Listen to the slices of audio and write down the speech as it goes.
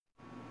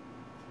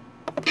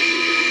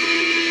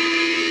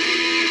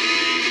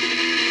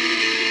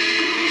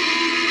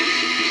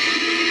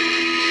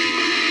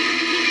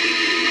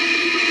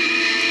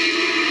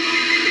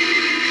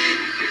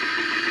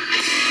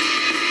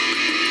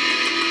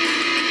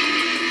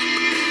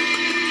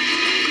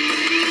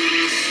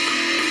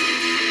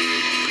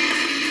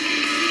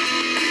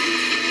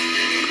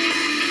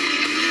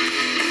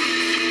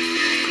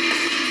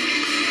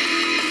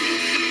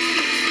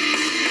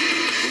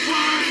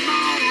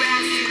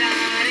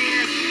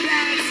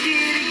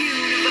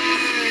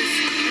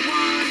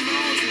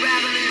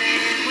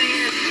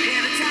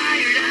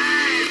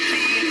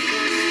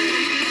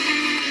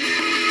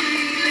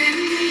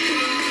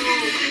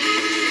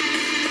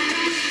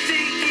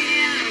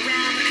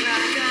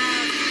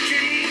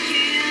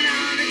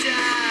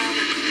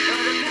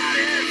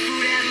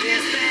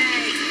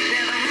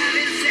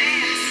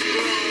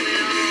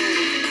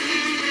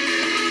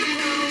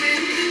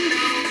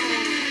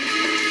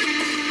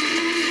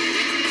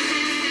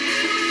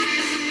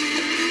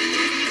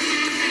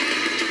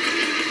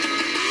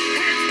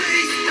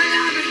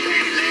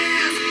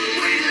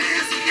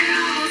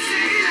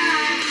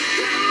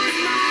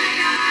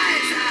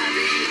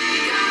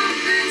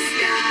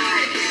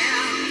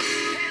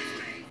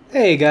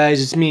Hey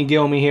guys, it's me,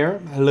 Gilmy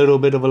here. A little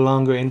bit of a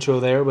longer intro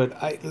there, but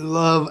I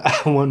love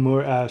One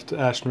More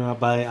Astronaut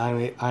by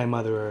I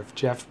Mother Earth.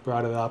 Jeff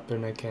brought it up,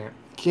 and I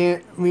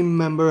can't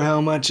remember how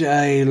much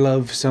I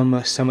love some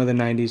of the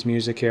 90s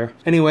music here.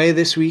 Anyway,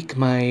 this week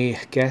my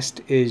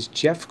guest is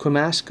Jeff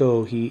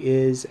Cremasco. He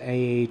is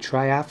a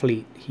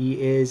triathlete.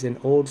 He is an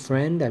old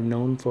friend I've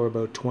known for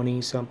about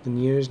 20-something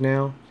years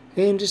now,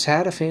 and just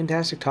had a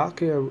fantastic talk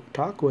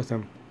with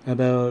him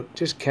about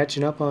just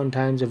catching up on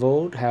times of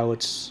old, how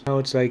it's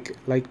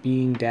like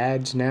being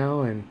dads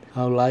now, and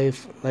how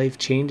life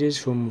changes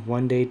from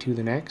one day to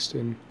the next.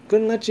 And I'm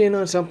gonna let you in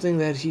on something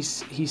that he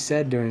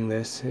said during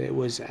this. It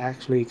was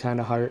actually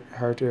kind of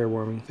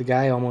heartwarming. The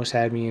guy almost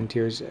had me in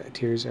tears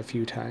a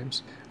few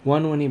times.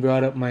 One, when he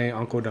brought up my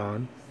Uncle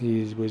Don.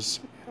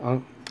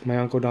 My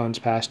Uncle Don's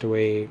passed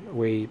away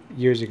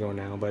years ago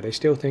now, but I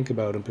still think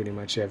about him pretty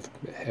much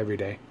every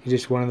day. He's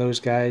just one of those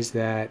guys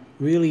that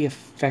really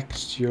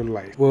affects your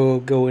life. We'll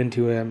go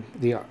into an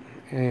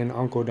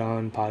Uncle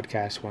Don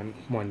podcast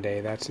one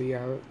day. That's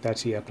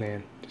the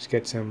plan. Just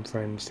get some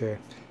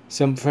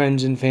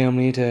friends and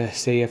family to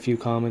say a few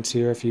comments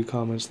here, a few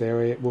comments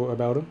there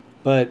about him.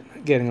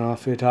 But getting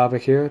off the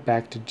topic here,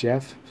 back to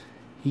Jeff.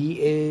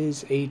 He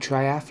is a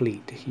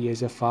triathlete. He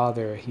is a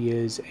father. He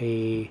is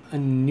a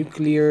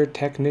nuclear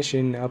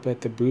technician up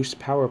at the Bruce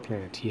Power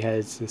Plant. He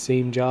has the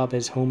same job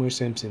as Homer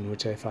Simpson,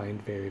 which I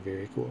find very,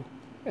 very cool.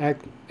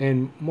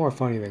 And more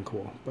funny than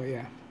cool, but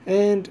yeah.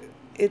 And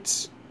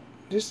it's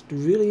just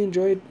really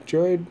enjoyed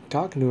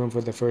talking to him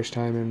for the first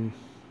time in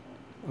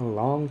a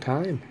long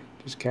time.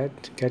 Just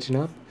catching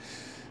up.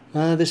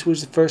 This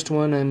was the first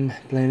one I'm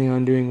planning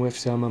on doing with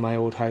some of my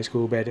old high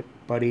school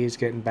buddies,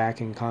 getting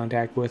back in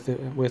contact with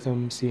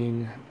them,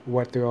 seeing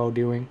what they're all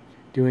doing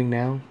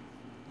now,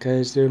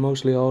 because they're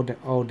mostly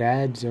all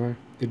dads, or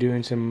they're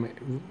doing some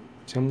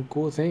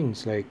cool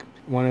things. Like,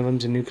 one of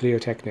them's a nuclear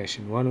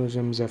technician, one of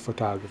them's a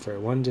photographer,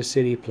 one's a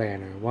city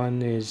planner,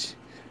 one is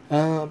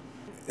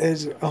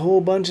there's a whole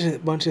bunch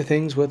of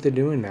things what they're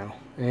doing now,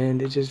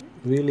 and it's just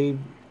really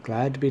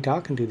glad to be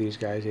talking to these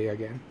guys here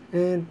again.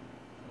 And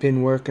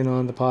been working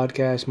on the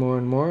podcast more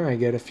and more. I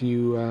get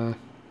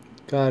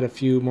got a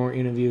few more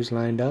interviews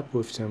lined up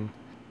with some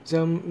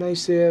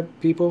nice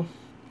people,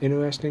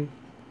 interesting.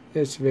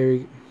 It's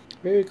very,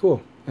 very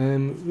cool.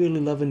 I'm really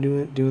loving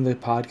doing the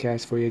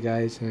podcast for you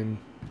guys, and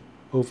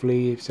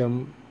hopefully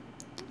some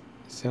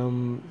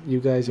you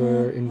guys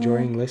are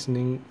enjoying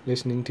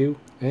listening to.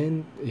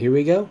 And here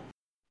we go.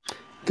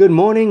 Good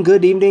morning,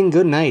 good evening,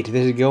 good night.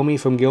 This is Gilmy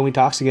from Gilmy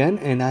Talks again,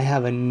 and I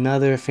have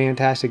another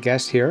fantastic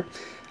guest here.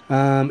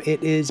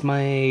 It is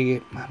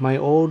my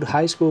old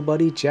high school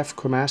buddy, Jeff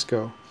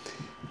Cremasco.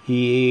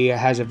 He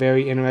has a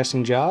very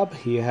interesting job.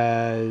 He's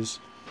a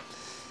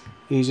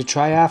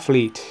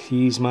triathlete.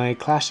 He's my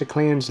Clash of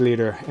Clans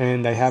leader,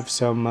 and I have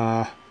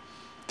some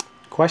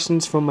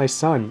questions from my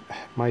son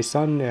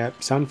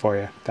for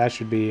you. That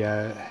should be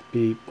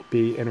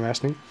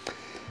interesting.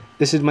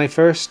 This is my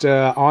first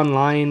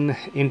online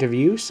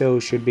interview, so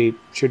should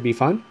be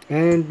fun.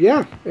 And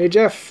yeah, hey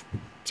Jeff,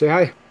 say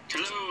hi.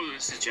 Hello,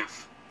 this is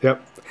Jeff.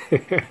 Yep.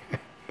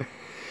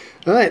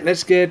 All right,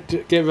 let's get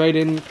right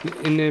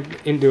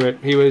into it.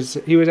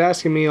 He was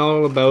asking me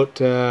all about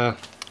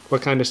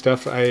what kind of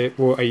stuff I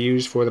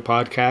use for the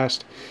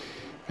podcast.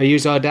 I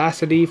use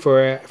Audacity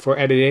for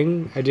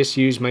editing. I just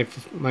use my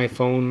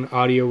phone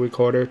audio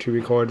recorder to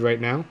record right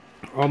now.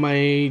 All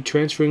my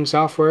transferring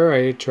software,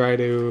 I try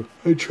to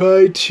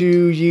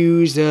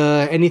use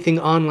anything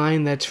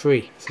online that's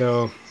free.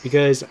 So,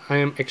 because I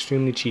am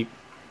extremely cheap,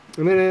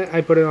 and then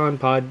I put it on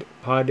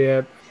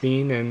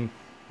Podbean, and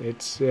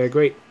it's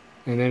great.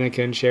 And then I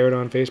can share it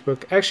on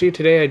Facebook. Actually,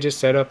 today I just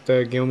set up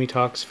the Gilmy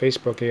Talks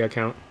Facebook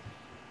account.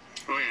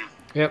 Oh yeah.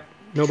 Yep.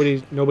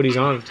 Nobody's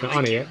on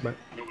it yet, but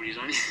nobody's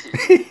on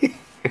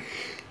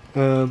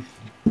it.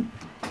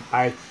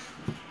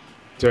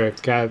 Sorry,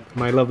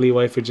 my lovely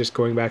wife is just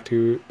going back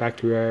to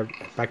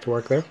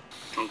work there.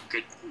 Oh,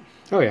 good.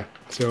 Oh yeah.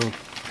 So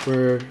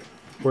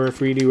we're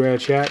free to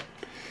chat.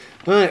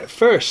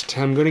 First,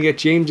 I'm going to get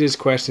James's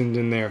questions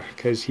in there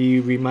because he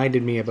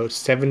reminded me about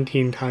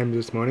 17 times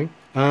this morning.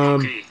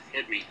 Okay,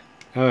 hit me.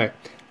 All right.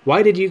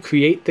 Why did you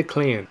create the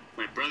clan?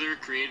 My brother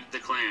created the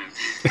clan.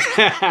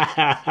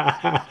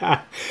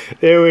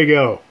 There we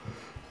go.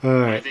 All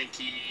I right. think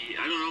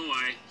I don't know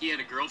why. He had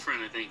a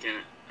girlfriend, I think,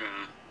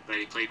 that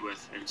he played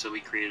with, and so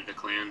he created a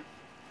clan.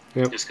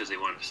 Yep. Just because they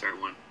wanted to start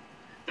one.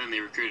 Then they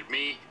recruited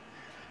me.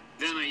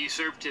 Then I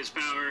usurped his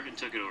power and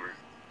took it over.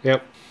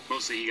 Yep.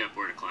 Mostly he got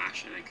bored of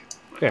Clash, I think.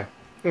 But Yeah.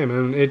 Yeah,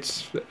 man.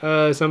 It's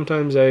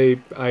sometimes I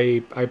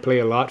play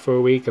a lot for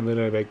a week and then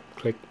I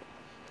click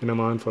and I'm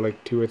on for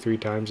like 2 or 3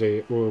 times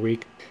a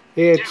week.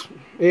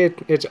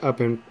 It's up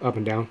and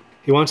down.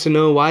 He wants to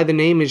know why the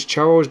name is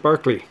Charles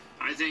Barkley.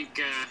 I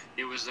think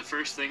it was the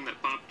first thing that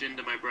popped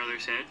into my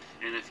brother's head,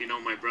 and if you know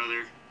my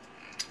brother,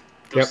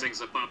 those things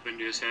that pop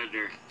into his head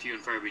are few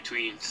and far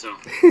between, so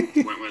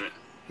went with it.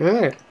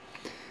 All right.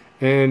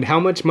 And how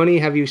much money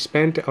have you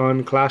spent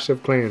on Clash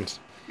of Clans?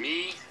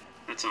 Me?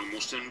 That's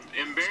almost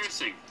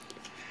embarrassing.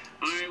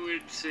 I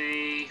would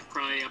say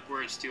probably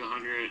upwards to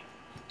 100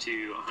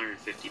 to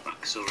 150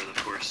 bucks over the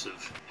course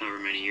of however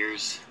many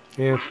years.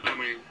 Yeah. How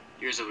many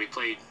years have we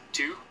played?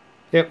 2?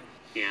 Yep.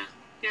 Yeah.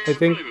 Yeah, I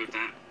think- probably about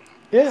that.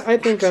 Yeah, I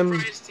think I'm I'm.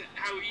 surprised at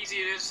how easy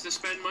it is to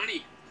spend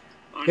money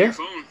on Yeah. your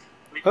phone.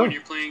 Like Oh. when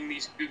you're playing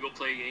these Google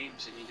Play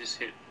games and you just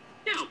hit,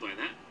 yeah, I'll buy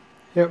that.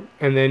 Yep.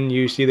 And then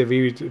you see the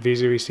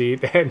Visa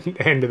receipt at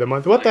end of the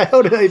month. What the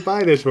hell did I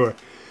buy this for?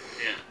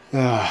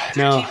 Yeah.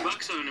 13 No.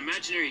 bucks on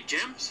imaginary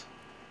gems?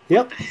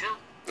 Yep. What the hell?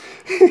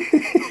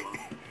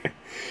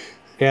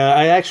 Yeah,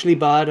 I actually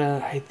bought.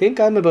 I think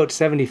I'm about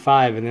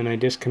 75, and then I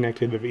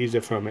disconnected the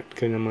Visa from it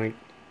because I'm like,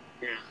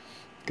 Yeah.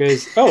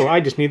 I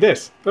just need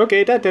this.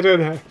 Okay, da.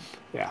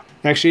 Yeah.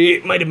 Actually,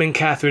 it might have been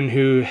Catherine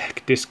who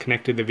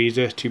disconnected the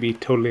Visa, to be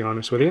totally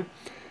honest with you.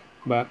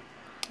 But,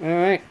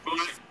 alright. Well,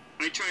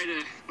 I try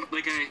to,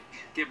 I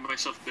give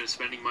myself a bit of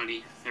spending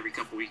money every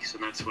couple weeks,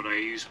 and that's what I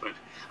use. But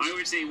I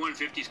would say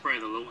 150 is probably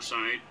the low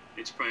side.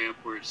 It's probably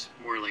upwards,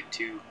 more like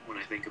 2 when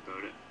I think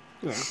about it.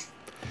 Yeah.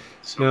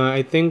 So, No,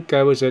 I think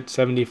I was at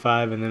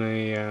 75, and then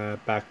I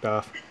backed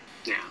off.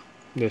 yeah.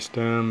 Just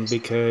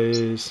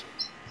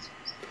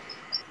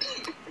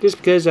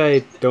because I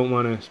don't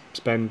want to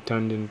spend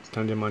tons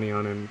of money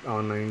on an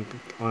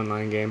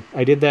online game.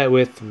 I did that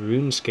with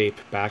RuneScape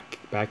back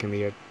in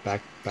the Oh, yeah,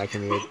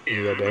 I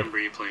day. remember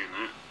you playing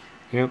that.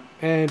 Yep.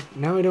 And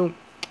now I don't.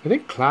 I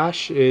think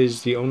Clash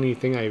is the only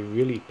thing I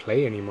really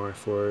play anymore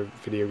for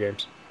video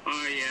games.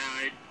 Oh,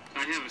 yeah,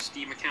 I have a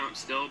Steam account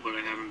still, but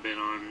I haven't been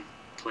on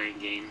playing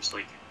games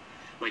like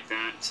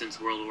that since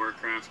World of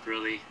Warcraft,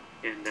 really.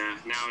 And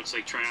now it's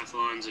like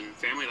triathlons and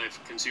family life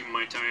consume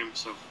my time,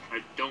 so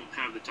I don't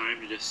have the time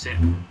to just sit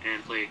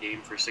and play a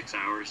game for 6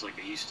 hours like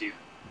I used to.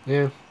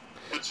 Yeah.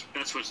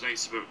 That's what's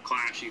nice about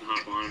Clash. You can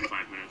hop on in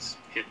 5 minutes,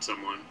 hit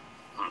someone,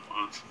 hop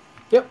off.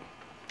 Yep.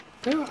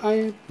 Yeah,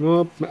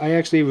 I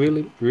actually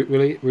really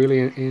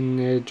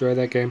enjoy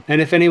that game.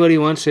 And if anybody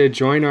wants to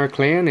join our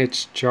clan,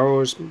 it's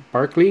Charles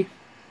Barkley.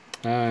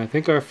 I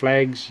think our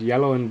flag's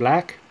yellow and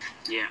black.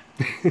 Yeah.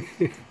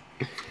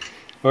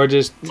 Or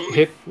just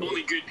hit.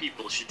 Only good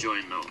people should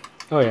join, though.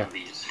 Oh yeah.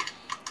 These.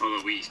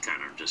 Although we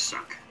kind of just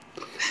suck.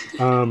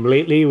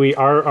 Lately we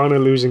are on a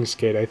losing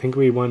skid. I think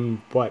we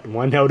won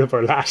 1 out of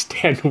our last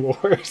 10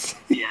 wars.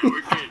 Yeah,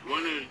 we're good.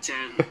 1 out of 10,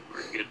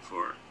 we're good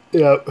for.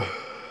 Yep.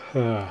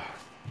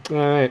 All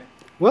right.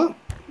 Well,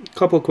 a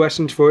couple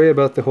questions for you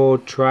about the whole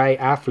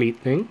triathlete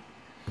thing.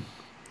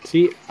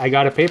 See, I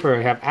got a paper.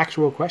 I have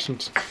actual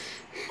questions.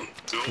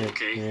 Oh,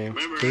 okay. Yeah.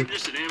 Remember, See? I'm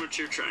just an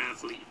amateur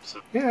triathlete, so.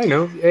 Yeah, I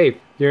know. Hey,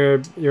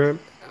 you're.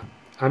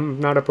 I'm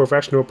not a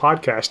professional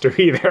podcaster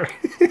either.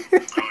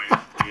 Oh,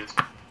 yeah, I guess.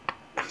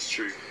 That's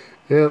true.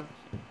 Yep.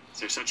 Is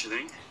there such a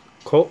thing?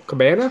 Colt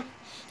Cabana.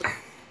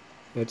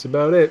 That's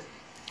about it.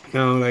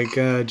 No, like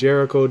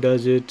Jericho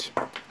does it.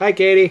 Hi,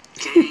 Katie.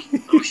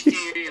 Katie? Oh, she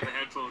can't hear the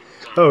headphones.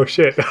 Oh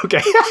shit.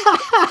 Okay.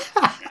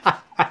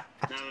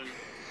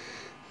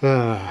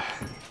 No,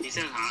 he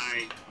said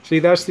hi. See,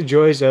 that's the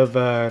joys of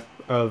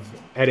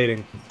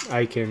editing.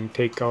 I can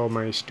take all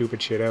my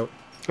stupid shit out.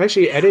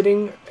 Actually,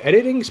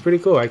 editing's pretty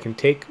cool. I can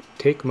take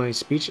my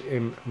speech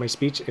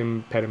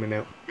impediment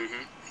out.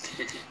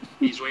 Mm-hmm.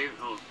 He's waving.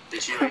 Oh,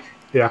 did she wave?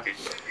 Yeah. Okay.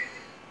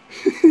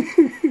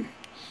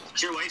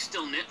 Does your wife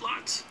still knit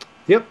lots?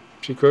 Yep.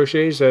 She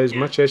crochets as Yeah.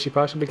 much as she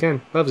possibly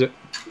can. Loves it.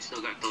 You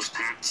still got those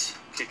pats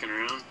kicking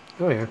around?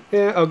 Oh yeah.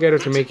 Yeah, I'll get her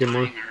to That's make a it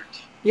more. dying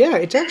art. Yeah,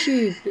 it's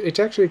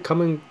actually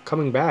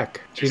coming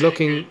back. She's Is that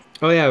looking. good?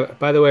 Oh yeah.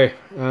 By the way,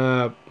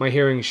 my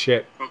hearing's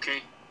shit.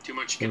 Okay. Too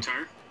much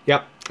guitar?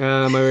 Yep.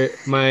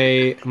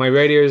 My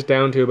radio's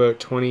down to about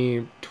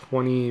 20%.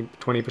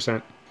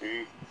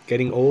 Mm.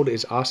 Getting old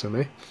is awesome,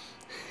 eh?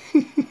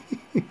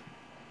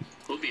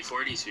 We'll be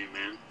 40 soon,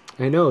 man.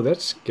 I know,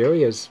 that's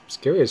scary as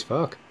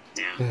fuck.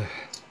 Yeah.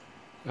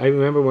 I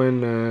remember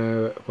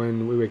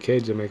when we were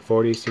kids and like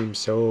 40 seemed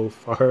so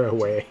far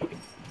away.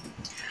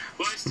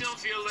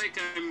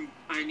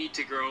 need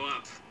to grow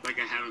up. Like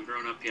I haven't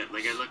grown up yet.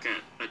 Like I look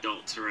at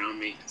adults around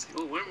me. It's like,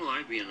 oh, when will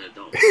I be an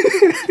adult?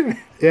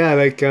 Yeah,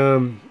 like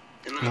And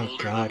then I'm oh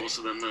older God. than most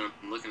of them that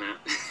I'm looking at.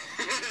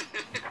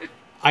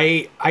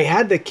 I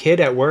had the kid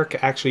at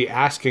work actually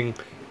asking,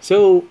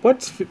 so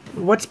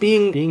what's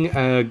being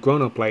a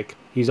grown up like?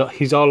 He's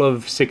all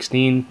of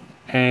 16,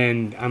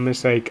 and I'm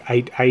just like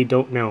I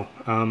don't know.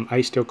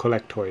 I still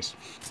collect toys.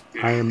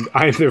 I'm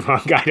the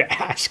wrong guy to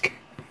ask.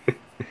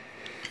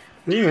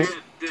 Do you Anyway. get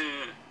the,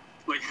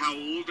 like, how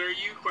old are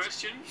you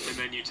question? And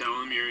then you tell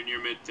them you're in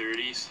your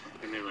mid-30s,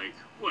 and they're like,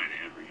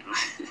 whatever, you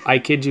know? I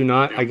kid you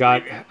not. I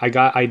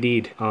got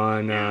ID'd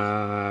on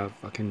Yeah.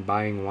 fucking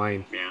buying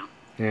wine. Yeah.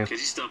 Yeah. Because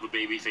you still have a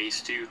baby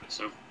face, too,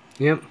 so.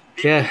 Yep.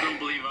 People Yeah. don't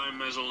believe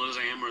I'm as old as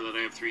I am or that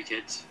I have 3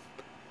 kids.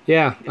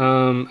 Yeah.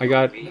 I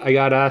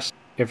got asked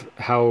if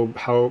how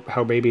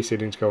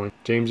babysitting's going.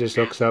 James just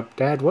looks up.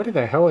 Dad, what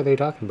the hell are they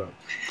talking about?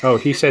 Oh,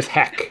 he says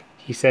heck.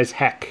 He says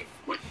heck.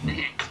 What the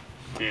heck?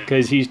 Yeah.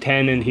 Because he's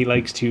 10 and he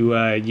likes to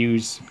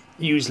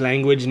use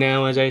language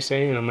now, as I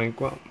say. And I'm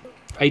like, well,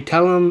 I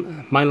tell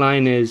him my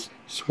line is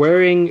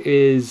swearing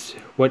is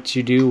what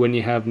you do when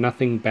you have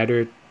nothing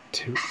better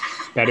to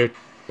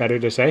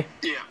say.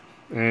 Yeah,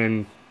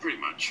 And pretty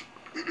much.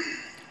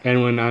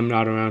 when I'm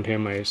not around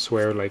him, I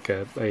swear like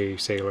a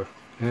sailor.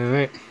 All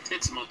right.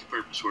 It's a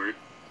multi-purpose word.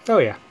 Oh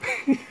yeah.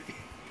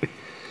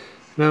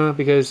 No,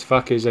 because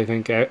fuck is I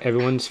think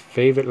everyone's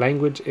favorite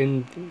word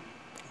in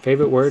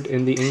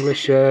the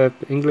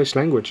English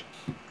language.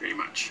 Pretty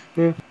much.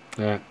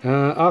 Yeah.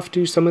 Off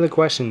to some of the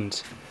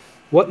questions.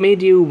 What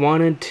made you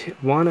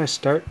wanna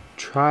start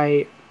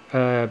being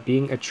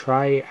a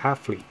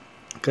triathlete?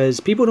 Because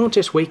people don't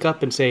just wake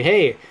up and say,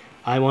 "Hey,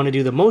 I want to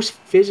do the most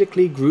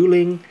physically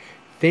grueling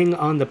thing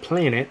on the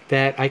planet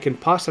that I can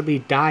possibly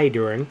die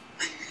during."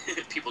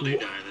 People do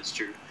die, that's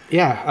true.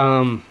 Yeah.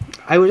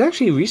 I was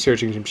actually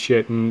researching some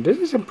shit, and this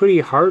is some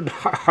pretty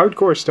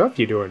hardcore stuff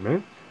you're doing,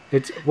 man.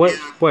 It's what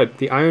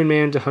the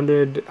Ironman's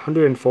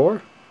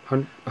 104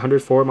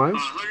 miles.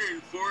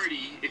 140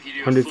 if you do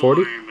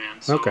 140? a full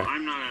Ironman. So Okay.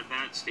 I'm not at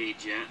that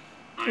stage yet.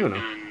 I've don't know.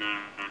 done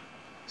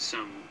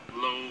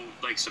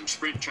some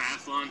sprint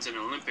triathlons and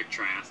Olympic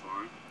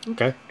triathlon.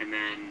 Okay. And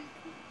then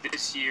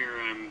this year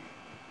I'm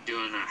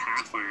doing a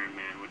half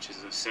Ironman, which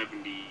is a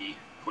 70.3,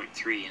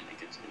 I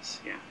think it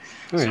is. Yeah.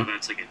 Oh, So yeah.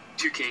 that's like a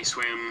 2K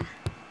swim,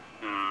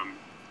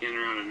 in and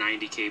around a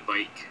 90K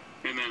bike,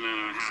 and then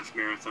a half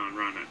marathon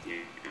run at the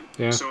end.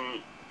 Yeah. So,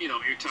 you're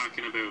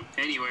talking about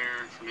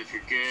anywhere from, if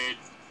you're good,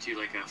 to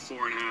like a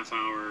 4.5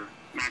 hour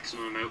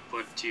maximum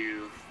output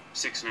to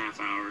 6.5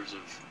 hours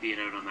of being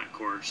out on that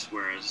course.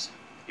 Whereas,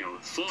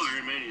 with full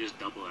Ironman, you just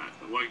double that.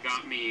 But what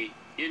got me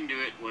into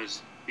it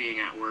was being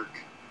at work,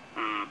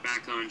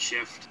 back on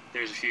shift.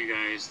 There's a few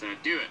guys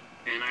that do it.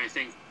 And I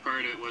think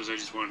part of it was I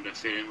just wanted to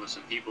fit in with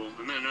some people.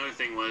 And then another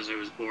thing was I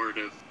was bored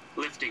of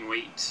lifting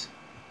weights.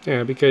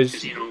 Yeah, because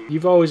 'Cause,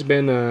 you've always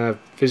been a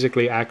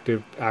physically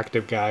active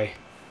guy.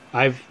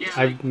 I've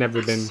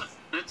never been.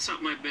 That's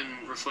something I've been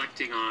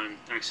reflecting on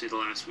actually the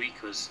last week.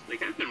 Was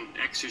like I've been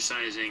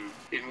exercising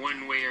in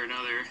one way or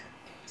another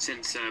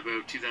since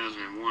about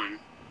 2001.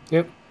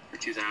 Yep. Or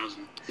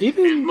 2000.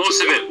 Even And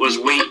most of it was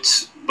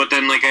weights, but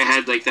then like I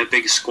had like that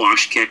big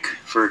squash kick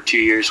for 2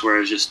 years where I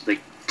was just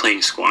like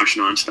playing squash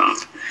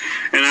nonstop,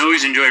 and I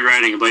always enjoyed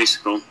riding a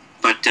bicycle.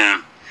 But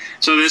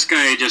so this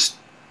guy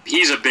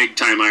he's a big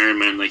time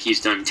Ironman, like he's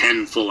done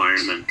 10 full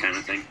Ironman kind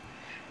of thing,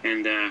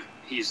 and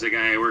he's the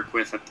guy I work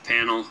with at the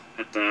panel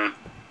at the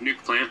nuke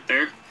plant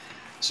there.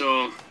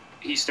 So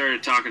he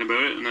started talking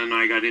about it, and then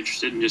I got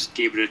interested and just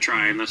gave it a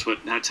try, and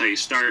that's how you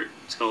start.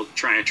 It's called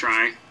Try a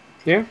Try.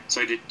 Yeah. So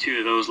I did 2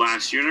 of those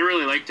last year, and I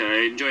really liked it.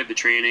 I enjoyed the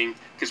training,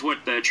 because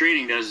what the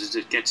training does is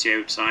it gets you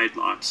outside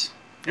lots.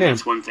 And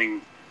that's one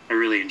thing I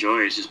really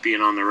enjoy, is just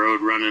being on the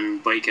road, running,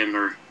 biking,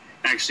 or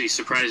actually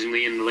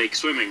surprisingly in the lake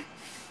swimming.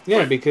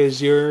 Yeah,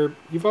 because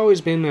you've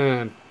always been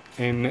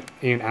an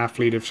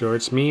athlete of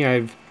sorts. Me,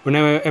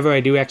 whenever I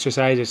do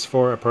exercise, it's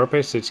for a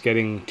purpose. It's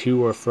getting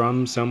to or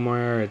from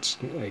somewhere. It's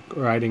like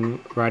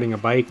riding a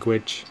bike.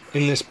 Which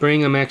in the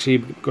spring, I'm actually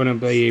going to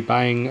be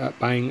buying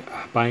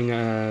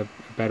a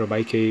better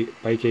bike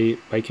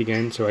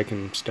again, so I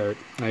can start.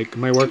 Like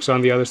my work's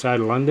on the other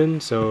side of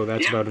London, so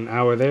that's about an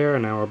hour there,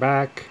 an hour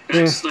back.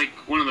 That's like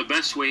one of the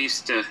best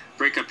ways to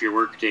break up your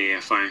work day,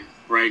 I find.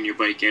 Riding your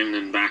bike in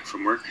and back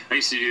from work. I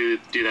used to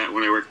do that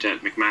when I worked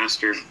at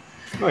McMaster.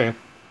 Oh yeah.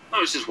 That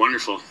was just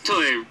wonderful until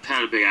I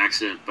had a big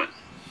accident, but.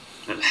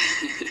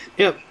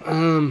 Yep.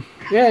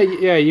 Yeah.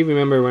 You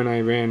remember when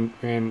I ran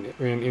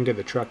into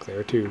the truck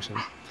there too? So.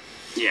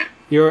 Yeah.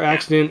 Your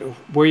accident.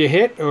 Were you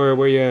hit, or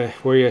were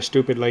you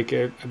stupid like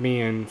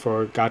me and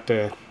forgot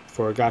to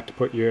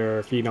put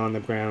your feet on the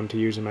ground to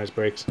use them as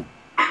brakes?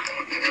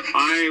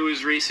 I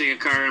was racing a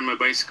car on my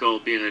bicycle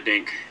being a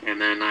dink, and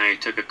then I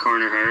took a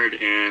corner hard,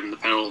 and the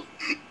pedal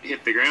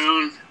hit the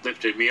ground,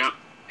 lifted me up,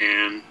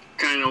 and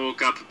kind of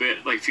woke up a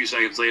bit, like a few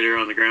seconds later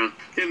on the ground,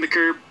 hitting the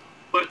curb.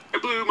 But I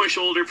blew my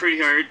shoulder pretty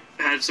hard,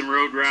 had some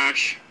road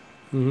rash,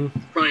 Mm-hmm.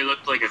 probably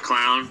looked like a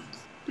clown,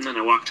 and then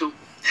I walked home.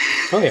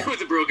 Oh, yeah.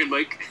 with a broken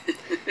bike.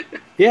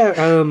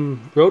 Yeah,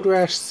 road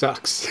rash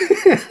sucks.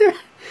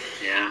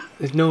 Yeah.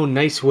 There's no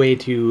nice way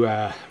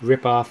to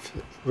rip off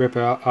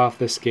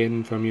the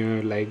skin from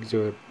your legs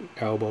or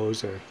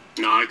elbows or.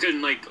 No, I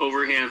couldn't like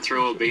overhand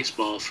throw a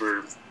baseball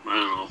for I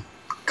don't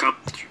know,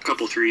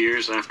 couple 3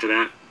 years after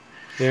that.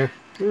 Yeah.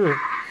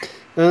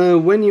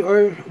 When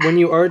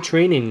you are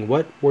training,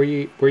 what were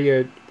you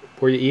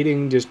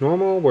eating just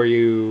normal? Were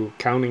you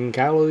counting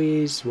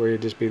calories? Were you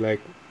just be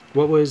like,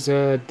 what was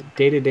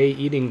day-to-day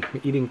eating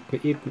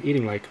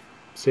like?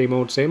 Same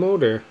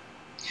old, or?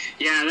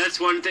 Yeah, that's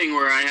one thing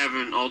where I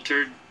haven't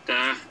altered.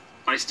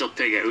 I still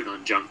pig out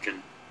on junk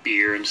and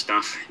beer and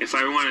stuff. If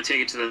I want to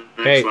take it to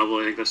the next level,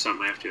 I think that's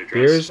something I have to address.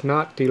 Beer's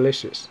not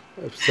delicious.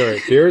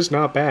 Sorry, beer's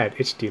not bad.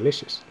 It's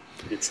delicious.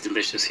 It's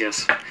delicious,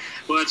 yes.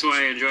 Well, that's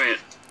why I enjoy it.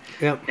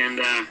 Yep.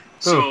 And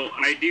so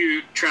I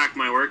do track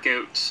my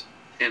workouts,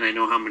 and I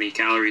know how many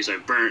calories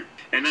I've burnt.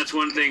 And that's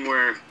one thing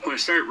where when I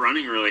start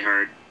running really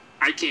hard,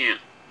 I can't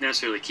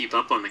necessarily keep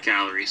up on the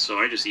calories, so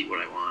I just eat what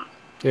I want.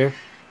 Yeah.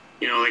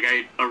 You know, like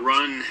a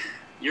run,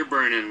 you're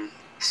burning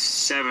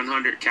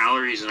 700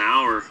 calories an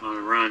hour on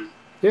a run.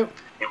 Yep.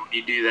 And when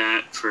you do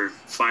that for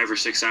 5 or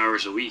 6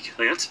 hours a week,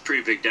 like that's a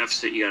pretty big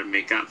deficit you got to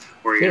make up,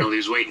 or you're gonna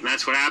lose weight. And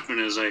that's what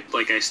happened. Is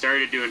I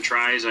started doing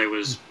tries. I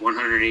was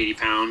 180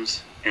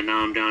 pounds, and now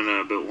I'm down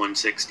to about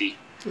 160.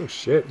 Oh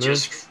shit, man!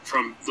 Just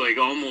from like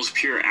almost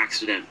pure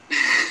accident.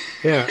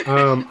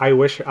 Yeah. I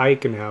wish I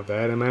can have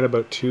that. I'm at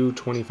about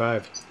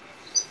 225.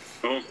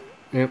 Oh.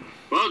 Yep.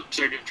 Well,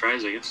 start doing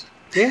tries, I guess.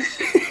 Yeah.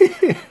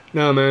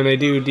 No, man. I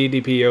do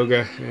DDP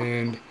yoga,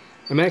 and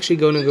I'm actually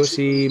going to go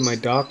see my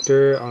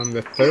doctor on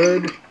the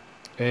 3rd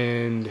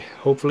and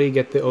hopefully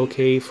get the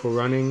okay for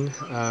running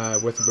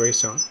with a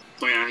brace on.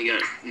 Oh, yeah, you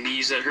got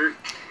knees that hurt?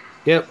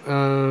 Yep.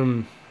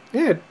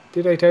 Yeah,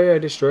 did I tell you I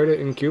destroyed it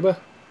in Cuba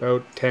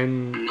about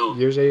 10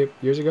 years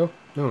ago?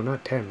 No,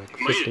 not 10, like 15.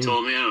 You might have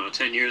told me, I don't know,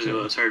 10 years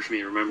ago. It's hard for me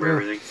to remember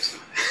everything.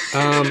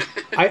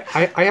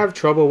 I have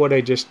trouble what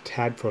I just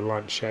had for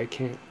lunch. I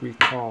can't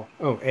recall.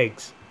 Oh,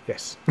 eggs.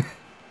 Yes.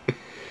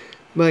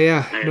 But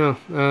yeah, no.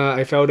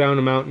 I fell down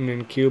a mountain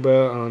in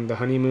Cuba on the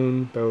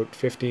honeymoon about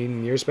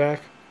 15 years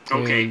back.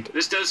 Okay,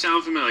 this does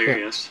sound familiar,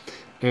 yes.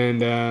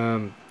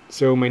 And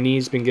so my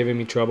knee's been giving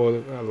me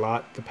trouble a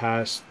lot the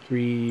past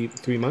three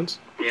months.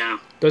 Yeah.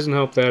 Doesn't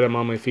help that I'm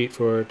on my feet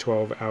for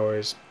 12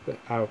 hours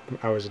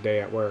a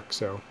day at work,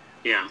 so.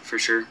 Yeah, for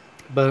sure.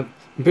 But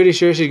I'm pretty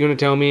sure she's going to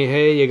tell me,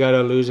 hey, you got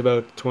to lose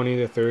about 20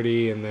 to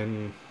 30, and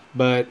then.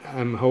 But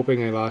I'm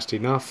hoping I lost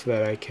enough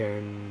that I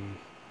can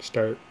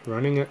start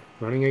running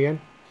again.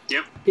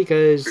 Yep.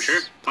 Because. For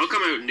sure. I'll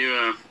come out and do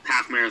a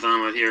half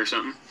marathon with you or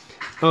something.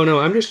 Oh no,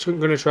 I'm just going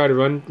to try to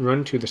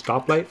run to the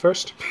stoplight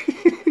first.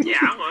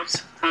 Yeah, well,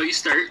 that's how you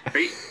start,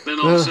 right? Then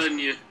all of a sudden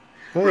you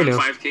run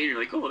 5K and you're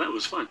like, oh, that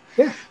was fun.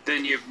 Yeah.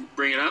 Then you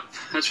bring it up.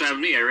 That's what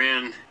happened to me. I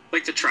ran,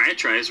 like the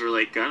tries were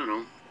like, I don't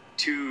know,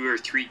 2 or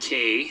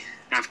 3K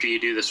after you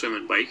do the swim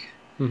and bike.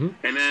 Mm-hmm.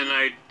 And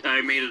then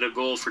I made it a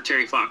goal for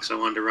Terry Fox. I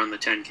wanted to run the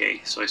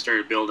 10K. So I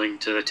started building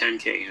to the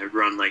 10K. I'd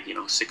run like,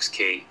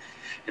 6K.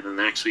 And then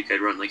the next week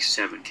I'd run like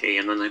 7K.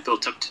 And then I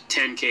built up to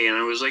 10K. And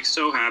I was like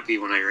so happy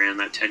when I ran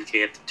that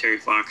 10K at the Terry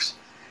Fox.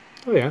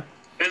 Oh, yeah.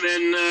 And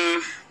then,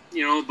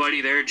 a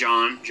buddy there,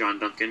 John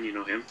Duncan, you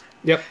know him.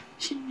 Yep.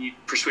 He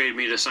persuaded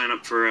me to sign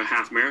up for a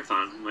half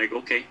marathon. I'm like,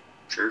 okay,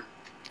 sure.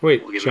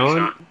 Wait, we'll give it a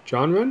shot.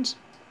 John runs?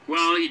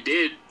 Well, he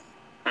did.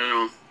 I don't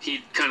know.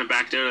 He kind of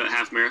backed out of that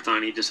half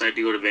marathon. He decided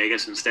to go to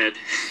Vegas instead.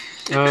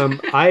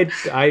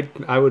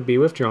 I would be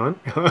with John.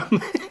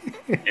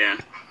 Yeah.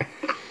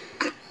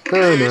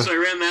 Oh, no. So I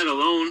ran that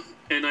alone,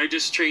 and I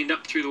just trained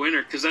up through the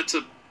winter because that's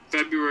a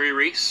February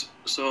race.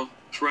 So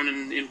it's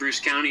running in Bruce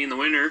County in the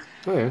winter,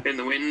 in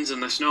the winds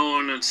and the snow,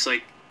 and it's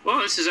like, well,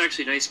 this is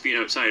actually nice being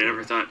outside. I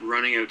never thought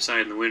running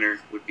outside in the winter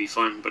would be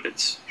fun, but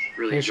it's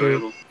really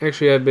enjoyable.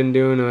 Actually, I've been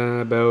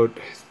doing about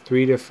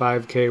 3 to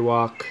 5K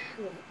walk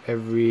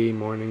every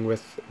morning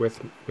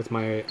with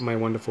my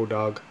wonderful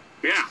dog.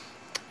 Yeah.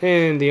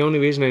 And the only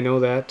reason I know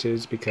that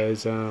is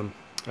because of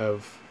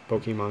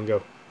Pokemon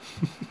Go.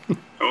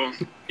 Oh,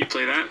 you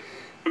play that?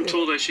 I'm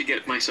told I should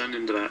get my son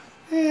into that.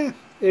 Yeah,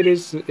 it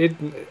is.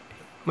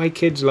 My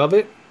kids love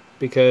it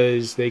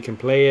because they can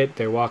play it.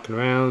 They're walking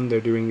around. They're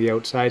doing the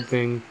outside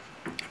thing.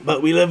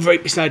 But we live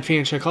right beside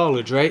Fanshawe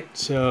College, right?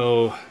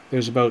 So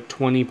there's about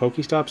 20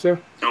 Pokestops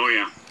there. Oh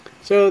yeah.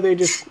 So they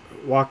just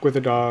walk with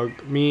the dog.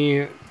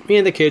 Me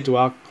and the kids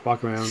walk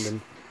around,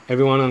 and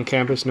everyone on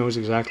campus knows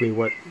exactly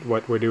what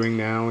we're doing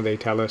now. They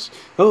tell us,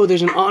 oh,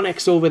 there's an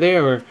Onix over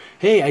there, or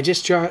hey, I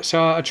just saw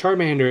a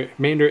Charmander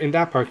in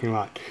that parking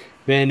lot.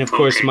 Then, of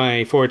course,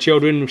 my 4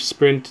 children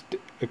sprint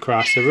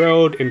across the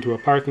road into a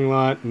parking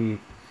lot, and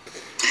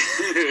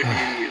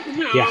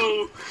no.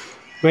 Yeah,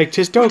 like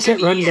just don't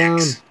get run down.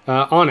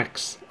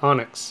 Onix.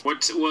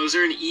 Was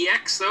there an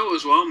EX though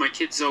as well? My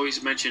kids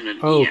always mention an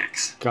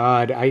EX.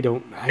 God, I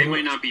don't. They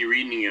might not be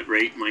reading it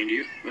right, mind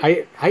you.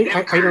 I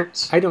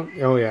don't.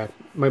 Oh yeah,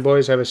 my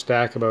boys have a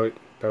stack about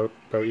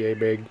yay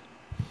big.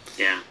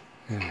 Yeah.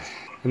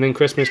 And then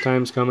Christmas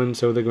time's coming,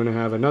 so they're going to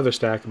have another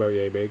stack about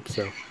yay big.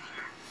 So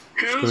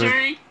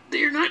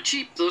They're not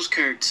cheap, those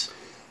cards.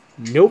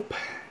 nope.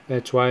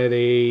 That's why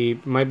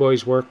my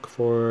boys work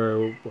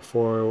for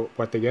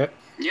what they get.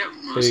 Yep.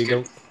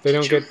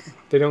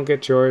 They don't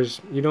get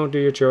chores. You don't do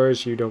your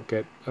chores, you don't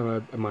get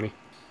money.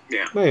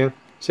 Yeah. But yeah.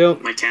 So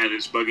my cat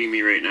is bugging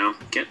me right now.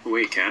 Get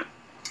away, cat.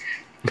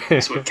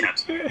 That's what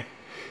cats do.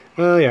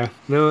 Oh yeah.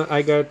 No,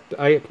 I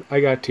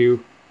got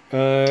two.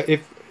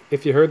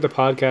 If you heard the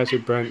podcast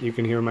with Brent, you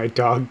can hear my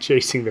dog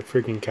chasing the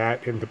freaking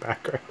cat in the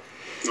background.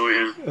 Oh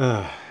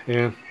yeah.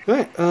 Yeah. All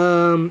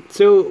right.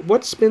 So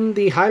what's been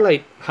the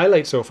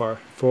highlight so far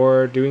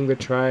for doing the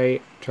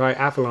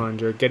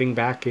triathlons or getting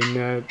back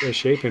in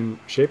shape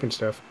and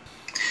stuff?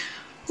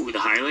 Ooh, the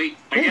highlight,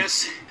 I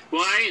guess.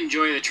 Well, I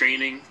enjoy the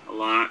training a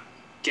lot.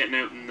 Getting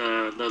out in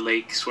the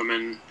lake,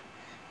 swimming,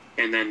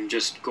 and then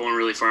just going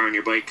really far on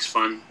your bike is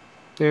fun.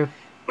 Yeah.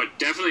 But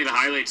definitely the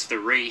highlight's the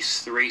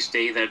race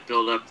day, that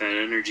build up that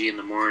energy in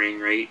the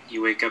morning, right?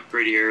 You wake up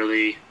pretty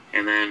early,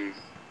 and then,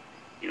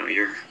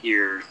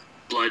 your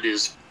blood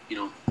is,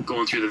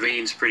 going through the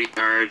veins pretty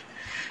hard.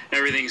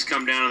 Everything's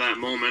come down to that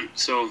moment.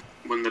 So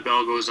when the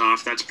bell goes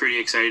off, that's pretty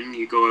exciting.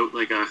 You go out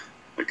like a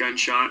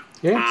gunshot.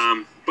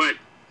 Yeah. But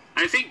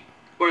I think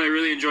what I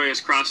really enjoy is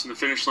crossing the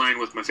finish line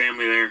with my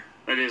family there.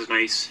 That is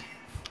nice.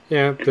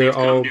 Yeah, and they've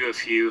come to a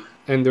few.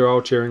 And they're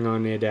all cheering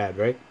on their dad,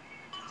 right?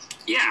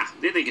 Yeah,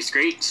 they think it's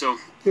great. So,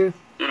 yeah.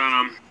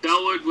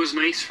 Bellwood was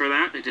nice for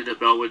that. I did a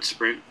Bellwood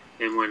sprint,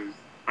 and when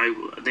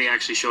they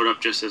actually showed up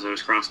just as I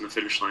was crossing the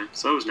finish line,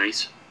 so that was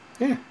nice.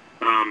 Yeah.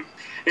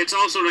 It's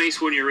also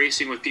nice when you're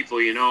racing with people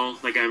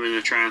like I'm in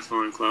a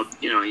triathlon club.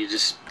 You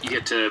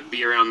get to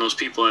be around those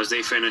people as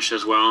they finish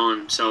as well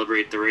and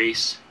celebrate the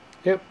race.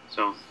 Yep.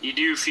 So you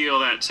do feel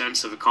that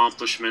sense of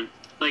accomplishment.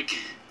 Like,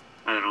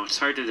 I don't know, it's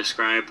hard to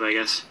describe, I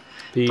guess.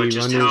 But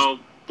just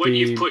what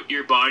you've put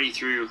your body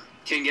through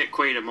can get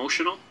quite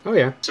emotional. Oh,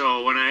 yeah.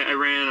 So when I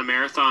ran a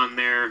marathon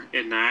there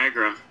in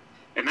Niagara,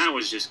 and that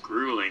was just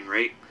grueling,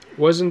 right?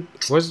 Wasn't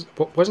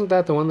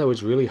that the one that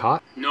was really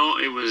hot? No,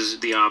 it was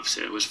the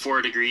opposite. It was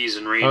 4 degrees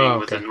and raining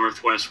with a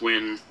northwest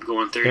wind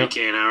going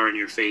 30 an hour in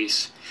your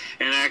face.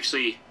 And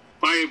actually,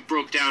 I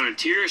broke down in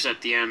tears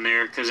at the end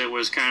there because it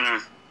was kind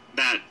of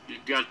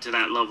it got to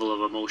that level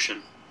of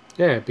emotion.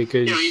 Yeah,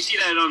 because you see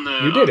that on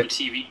the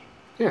TV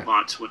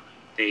spots with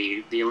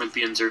the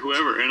Olympians or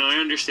whoever, and I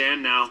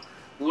understand now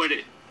what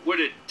it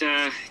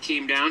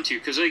came down to,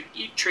 because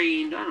you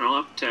trained,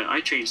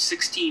 I trained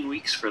 16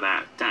 weeks for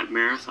that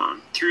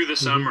marathon through the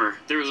summer.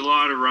 There was a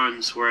lot of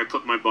runs where I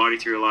put my body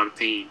through a lot of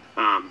pain.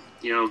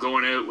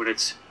 Going out when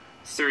it's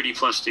 30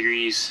 plus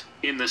degrees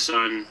in the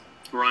sun,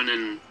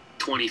 running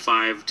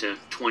 25 to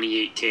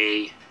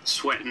 28K,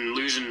 sweating,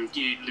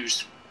 you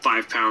lose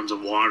 5 pounds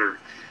of water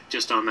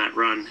just on that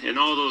run, and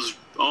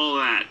all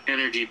that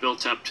energy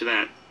built up to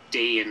that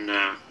day, and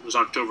it was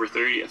October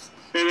 30th.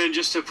 And then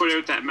just to put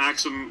out that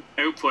maximum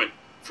output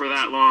for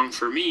that long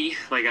for me,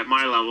 like at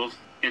my level,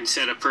 and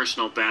set a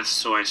personal best.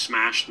 So I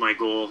smashed my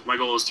goal. My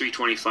goal was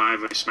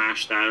 325. I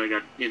smashed that. I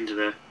got into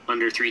the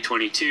under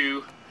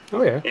 322.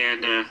 Oh, yeah.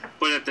 And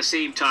but at the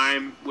same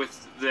time,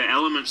 with the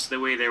elements the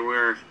way they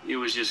were, it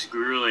was just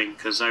grueling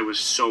because I was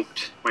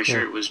soaked. My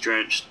shirt was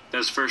drenched.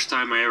 That's the first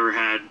time I ever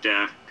had,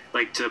 to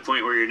the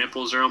point where your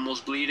nipples are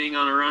almost bleeding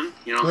on a run.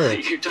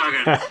 You're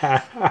talking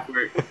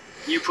where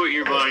you put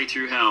your body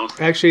through hell.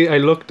 Actually, I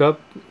looked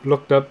up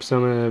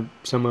some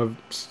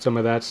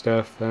of that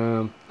stuff.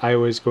 I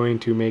was going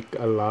to make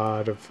a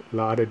lot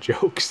of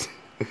jokes.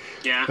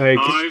 Yeah.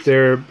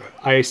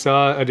 I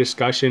saw a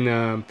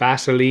discussion,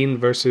 Vaseline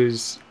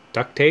versus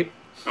duct tape.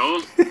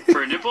 Oh,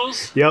 for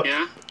nipples? Yep.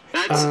 Yeah.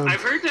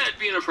 I've heard that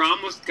being a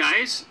problem with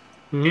guys,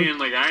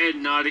 and I had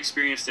not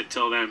experienced it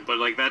till then. But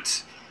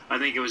I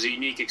think it was a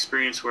unique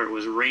experience where it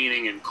was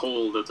raining and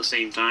cold at the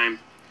same time.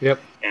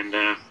 Yep. And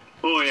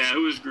it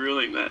was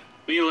grueling. But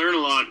you learn a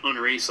lot on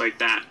a race like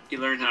that. You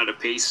learn how to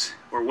pace,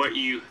 or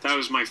that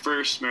was my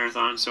first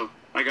marathon, so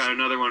I got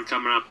another one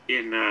coming up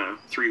in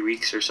 3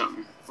 weeks or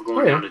something. We're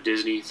going down to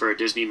Disney for a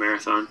Disney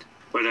marathon.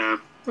 But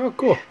oh,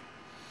 cool.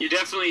 You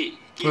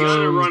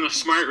gotta run a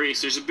smart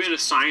race. There's a bit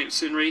of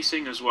science in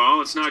racing as well.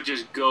 It's not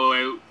just go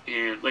out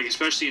and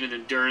especially in an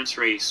endurance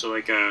race. So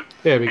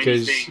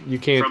because you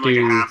can't from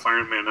do a half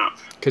Ironman up.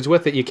 Because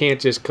with it, you can't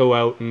just go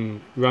out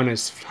and run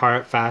as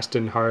fast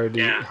and hard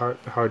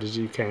as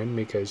you can,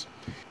 because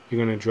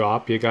you're gonna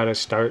drop. You gotta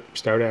start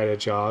at a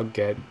jog,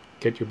 get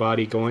your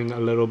body going a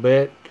little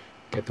bit,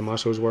 get the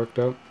muscles worked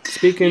up.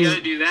 You gotta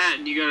do that,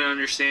 and you gotta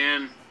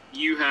understand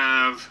you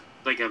have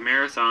a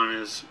marathon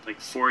is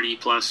 40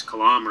 plus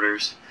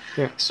kilometers.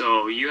 Yeah.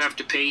 So you have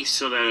to pace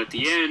so that at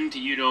the end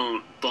you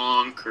don't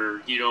bonk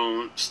or you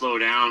don't slow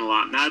down a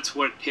lot. And that's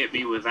what hit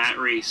me with that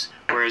race.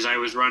 Whereas I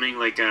was running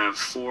under a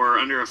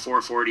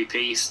 440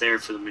 pace there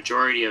for the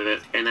majority of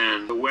it. And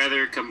then the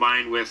weather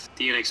combined with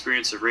the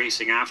inexperience of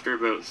racing, after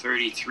about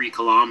 33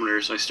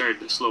 kilometers, I started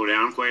to slow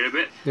down quite a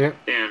bit. Yeah.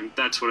 And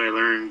that's what I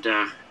learned.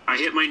 I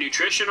hit my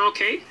nutrition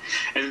okay.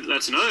 And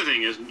that's another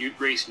thing is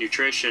race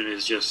nutrition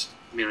is just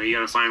you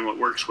got to find what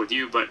works with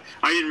you. But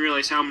I didn't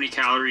realize how many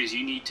calories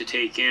you need to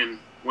take in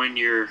when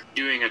you're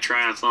doing a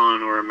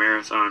triathlon or a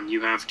marathon.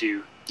 You have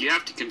to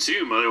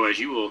consume, otherwise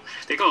you will.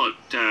 They call it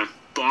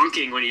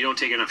bonking when you don't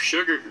take enough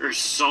sugar or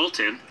salt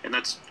in, and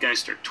that's guys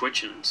start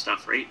twitching and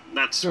stuff, right?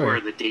 That's Right. where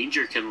the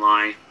danger can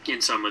lie in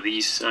some of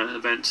these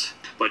events.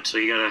 But so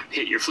you gotta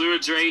hit your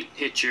fluids right,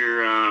 hit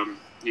your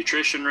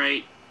nutrition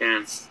right,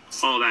 and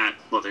all that.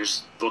 Well,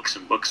 there's books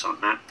and books on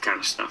that kind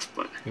of stuff,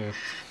 but Yeah.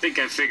 I think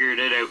I figured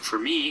it out for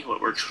me, what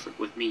works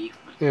with me.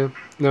 Yeah.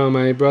 No,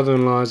 my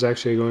brother-in-law is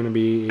actually going to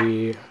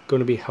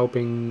be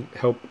helping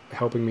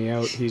me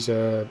out. He's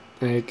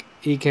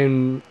he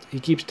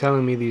keeps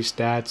telling me these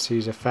stats.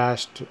 He's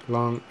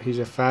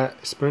a fat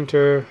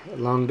sprinter,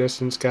 long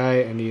distance guy,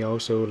 and he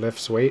also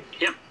lifts weight.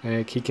 Yep.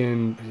 Like he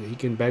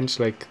can bench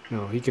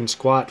he can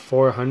squat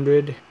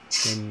 400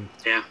 and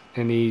Yeah.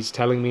 and he's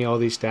telling me all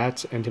these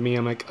stats, and to me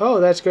I'm like, "Oh,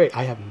 that's great."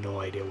 I have no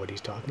idea what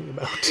he's talking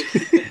about.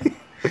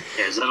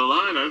 Yeah, is that a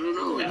lot? I don't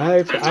know. It I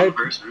depends on the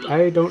person, really.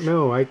 I don't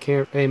know. I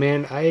can't. Hey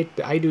man,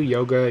 I do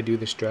yoga. I do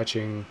the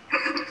stretching.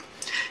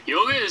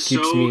 Yoga is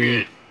Keeps so me.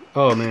 good.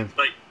 Oh man.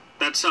 Like,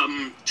 that's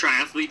something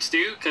triathletes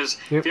do, because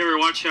Yep. if you ever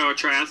watch how a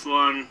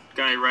triathlon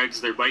guy rides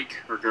their bike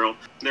or girl,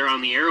 they're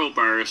on the aero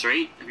bars,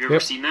 right? Have you ever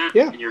Yep. seen that?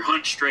 Yeah. And you're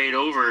hunched straight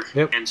over.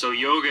 Yep. And so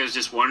yoga is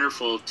just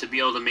wonderful to be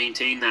able to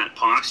maintain that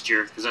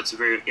posture, because that's a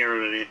very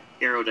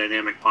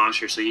aerodynamic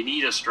posture. So you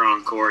need a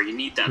strong core. You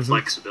need that Mhm.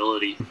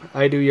 flexibility.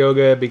 I do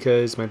yoga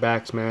because my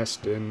back's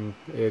messed and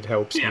it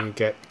helps Yeah. me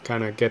get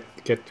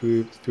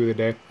through the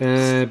day.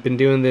 I've been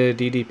doing the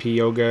DDP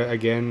yoga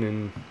again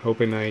and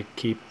hoping I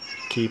keep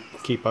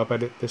up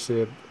at it this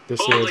Oh,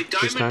 like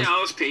this Diamond time.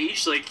 Dallas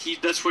Page, like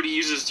that's what he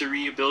uses to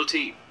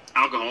rehabilitate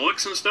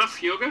alcoholics and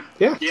stuff. Yoga.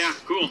 Yeah. Yeah,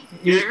 cool.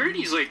 You- Yeah, I heard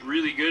he's like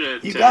really good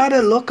at. You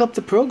gotta look up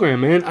the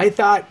program, man.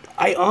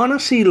 I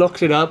honestly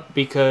looked it up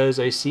because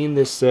I seen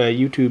this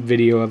YouTube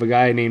video of a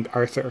guy named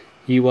Arthur.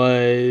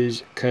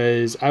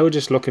 Because I was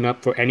just looking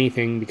up for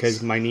anything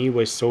because my knee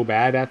was so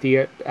bad at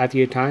the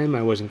time.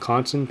 I was in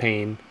constant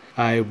pain.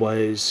 I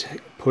was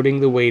putting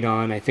the weight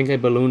on. I think I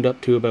ballooned up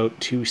to about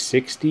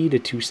 260 to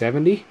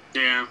 270.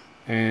 Yeah.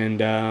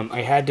 And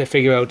I had to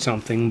figure out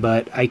something,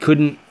 but I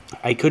couldn't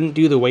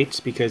do the weights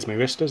because my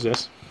wrist does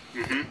this.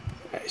 Mhm.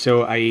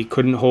 So I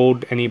couldn't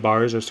hold any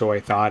bars, or so I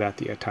thought at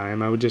the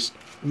time. I was just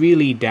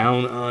really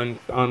down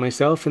on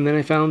myself, and then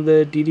I found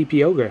the DDP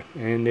yoga,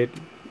 and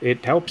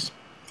it helps.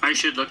 I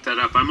should look that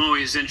up. I'm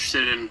always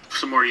interested in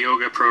some more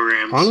yoga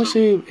programs.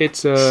 Honestly,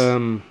 it's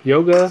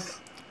yoga,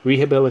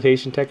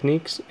 rehabilitation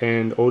techniques,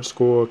 and old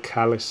school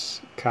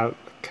Calisthenics?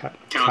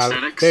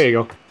 there you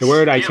go. The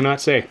word I Yep.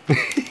 cannot say.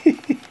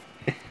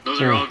 Those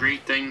are Yeah. all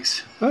great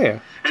things. Oh yeah.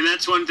 And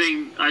that's one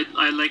thing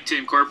I like to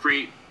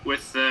incorporate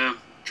with the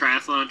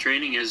triathlon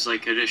training is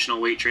like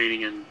additional weight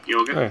training and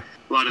yoga. Oh, yeah.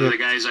 A lot of Yeah. the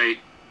guys I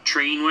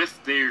train with,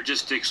 they're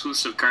just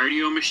exclusive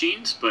cardio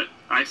machines, but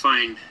I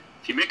find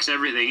if you mix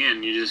everything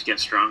in, you just get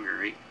stronger,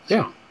 right?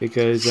 Yeah,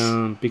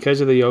 So,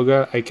 because of the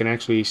yoga, I can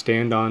actually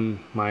stand on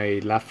my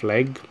left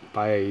leg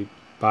by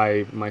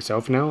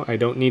myself now. I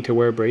don't need to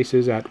wear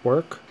braces at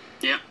work.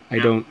 yeah. I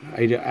don't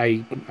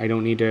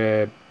need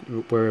to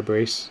wear a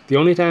brace. The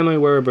only time I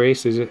wear a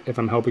brace is if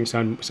I'm helping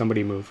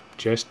somebody move,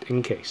 just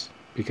in case.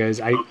 Because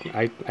I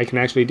can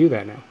actually do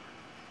that now.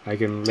 I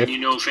can And lift. you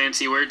know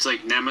fancy words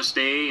like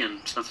namaste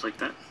and stuff like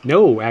that?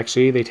 No,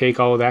 actually, they take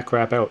all of that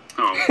crap out.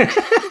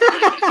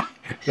 Oh.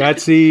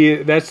 That's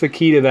the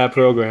key to that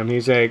program.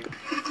 He's like,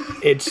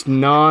 it's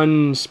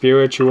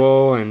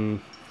non-spiritual and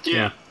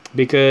Yeah.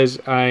 because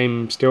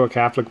I'm still a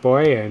Catholic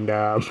boy and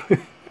I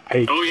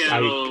Oh, yeah,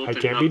 it'll I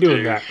open can't up be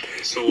doing their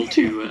that. soul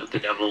to the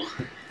devil.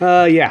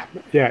 Yeah,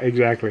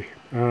 exactly.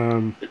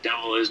 The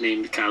devil is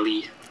named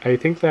Kali. I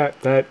think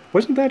that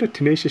wasn't that a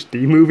Tenacious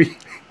D movie?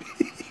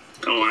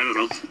 Oh, I don't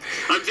know.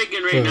 I'm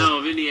thinking right now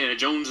of Indiana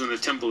Jones and the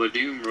Temple of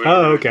Doom. Or whatever.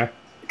 Oh, okay.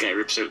 The guy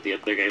rips out the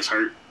other guy's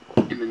heart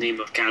in the name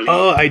of Kali.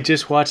 Oh, I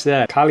just watched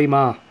that. Kali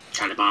Ma.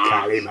 Kalima.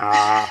 Kali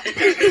Ma.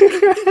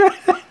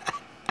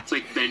 It's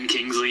like Ben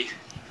Kingsley.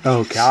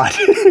 Oh God.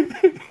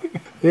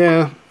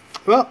 Yeah.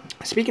 Well,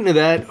 speaking of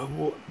that,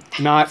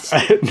 not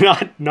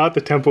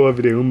the Temple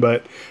of Doom,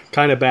 but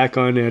kind of back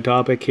on the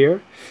topic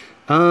here.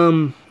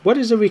 What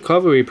is the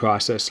recovery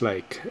process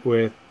like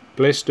with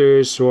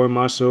blisters, sore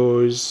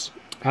muscles?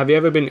 Have you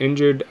ever been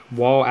injured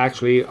while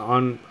actually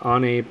on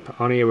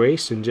a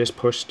race and just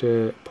pushed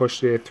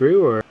it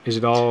through, or is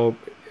it all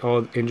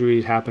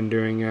injuries happen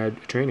during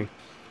training?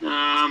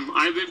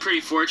 I've been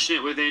pretty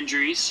fortunate with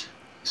injuries,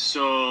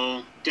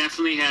 so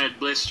definitely had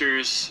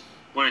blisters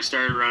when I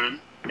started running,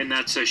 and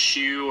that's a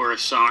shoe or a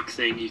sock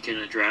thing you can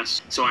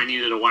address. So I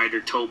needed a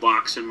wider toe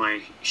box in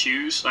my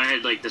shoes. I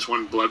had like this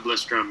one blood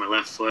blister on my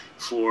left foot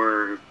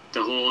for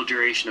the whole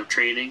duration of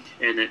training,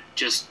 and it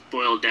just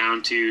boiled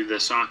down to the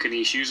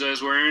Saucony shoes I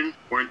was wearing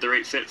weren't the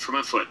right fit for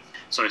my foot.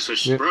 So I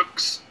switched to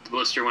Brooks. The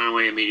blister went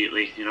away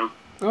immediately, you know.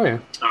 Oh yeah.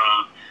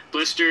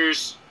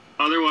 Blisters,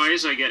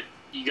 otherwise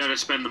you got to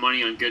spend the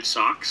money on good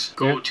socks.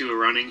 Go to a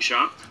running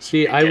shop.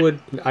 See, I would,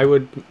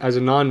 as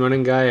a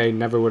non-running guy, I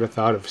never would have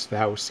thought of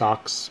how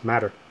socks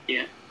matter.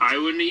 Yeah, I I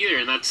wouldn't either,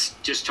 and that's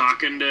just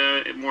talking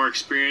to more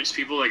experienced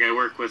people. Like I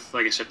work with,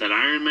 like I said, that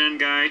Ironman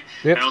guy.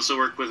 Yep. I also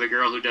work with a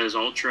girl who does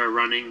ultra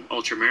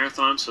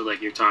marathons. So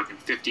like you're talking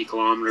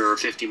 50-kilometer or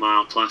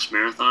 50-mile plus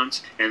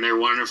marathons, and they're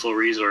wonderful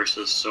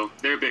resources. So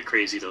they're a bit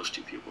crazy, those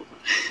two people.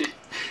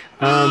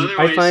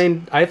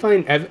 I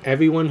find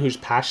everyone who's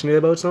passionate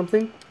about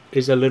something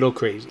is a little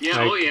crazy.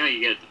 Yeah. Like, You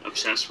get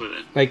obsessed with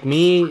it. Like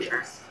me, For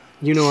sure.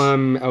 you know,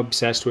 I'm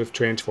obsessed with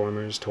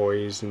Transformers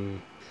toys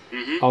and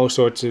all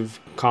sorts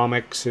of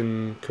comics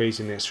and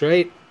craziness,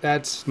 right?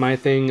 That's my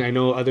thing. I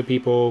know other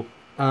people.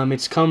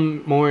 It's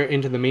come more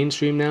into the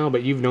mainstream now,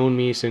 but you've known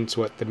me since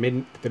what, the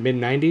mid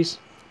 90s?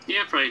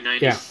 Yeah, probably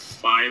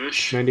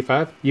 95-ish.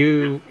 95.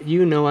 You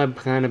know I've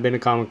kind of been a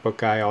comic book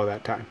guy all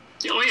that time.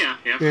 Oh yeah,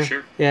 for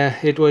sure. Yeah,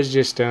 it was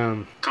just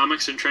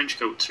Comics and trench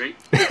coats, right?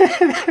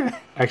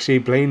 actually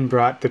Blaine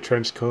brought the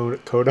trench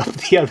coat up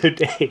the other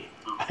day.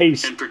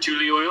 Nice. And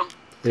patchouli oil.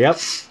 Yep.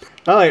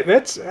 All right,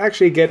 let's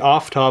actually get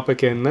off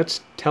topic and let's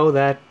tell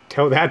that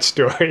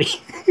story.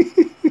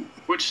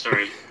 Which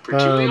story?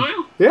 Patchouli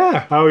oil?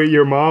 Yeah, how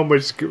your mom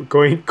was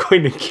going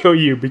to kill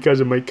you because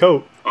of my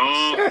coat.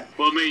 Oh,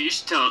 well, maybe you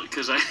should tell it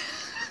because I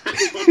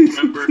don't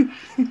remember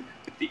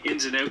the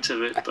ins and outs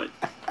of it. But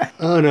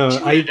oh no,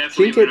 I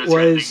think it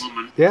was.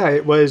 Yeah,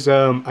 it was.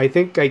 I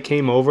think I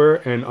came over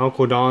and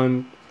Uncle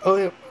Don.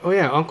 Oh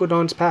yeah, Uncle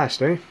Don's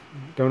passed. Eh?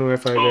 Don't know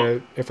if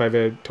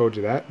I've told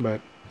you that,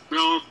 but.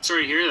 No,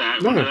 sorry to hear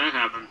that. When did that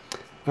happen?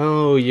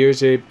 Oh,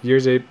 years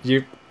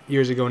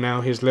ago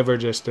now, his liver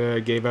just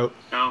gave out.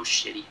 Oh,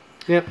 shitty.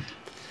 Yep.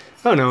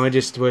 Oh no, I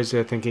just was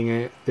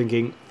thinking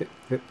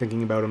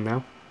about him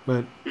now,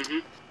 but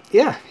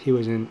yeah, he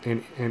was an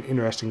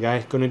interesting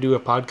guy. Going to do a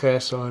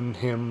podcast on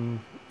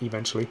him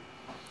eventually.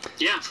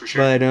 Yeah, for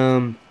sure. But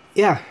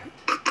yeah.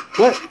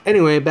 Well,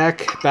 anyway,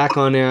 back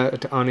on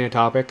the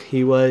topic.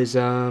 He was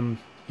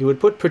he would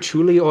put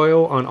patchouli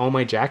oil on all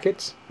my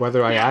jackets,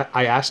 whether I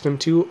asked him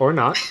to or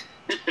not.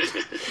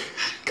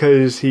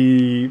 Because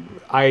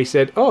I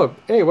said, "Oh,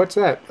 hey, what's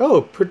that?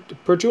 Oh,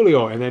 patchouli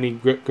oil," and then he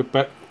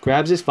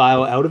grabs his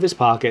file out of his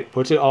pocket,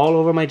 puts it all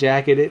over my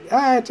jacket.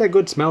 It's a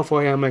good smell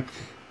for you. I'm like,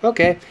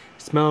 okay.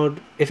 Smelled.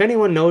 If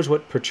anyone knows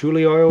what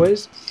patchouli oil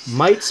is,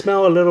 might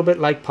smell a little bit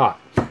like pot.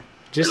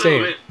 Just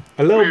saying,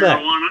 a little bit.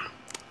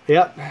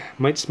 Yep,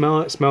 might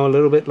smell a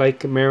little bit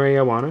like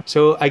marijuana.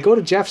 So I go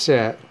to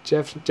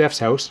Jeff's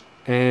house,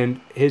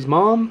 and his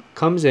mom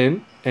comes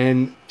in,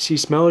 and she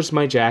smells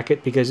my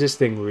jacket because this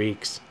thing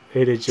reeks.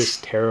 It is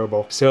just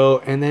terrible. So,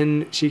 and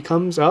then she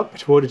comes up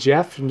toward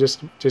Jeff and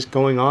just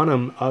going on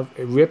him,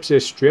 rips a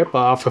strip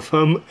off of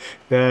him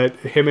that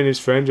him and his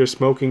friends are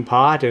smoking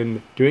pot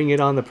and doing it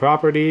on the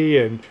property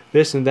and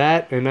this and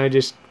that. And I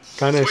just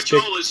kind of Which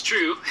all is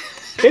true.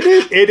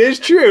 It is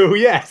true,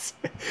 yes.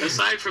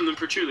 Aside from the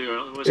patchouli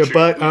oil, it was true.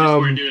 But, we just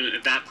weren't doing it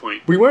at that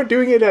point. We weren't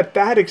doing it at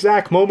that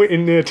exact moment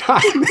in the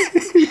time.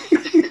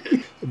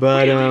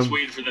 But we at least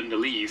waited for them to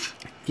leave.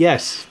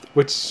 Yes,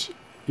 which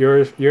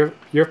your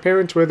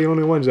parents were the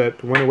only ones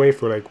that went away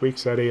for like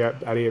weeks at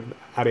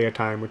a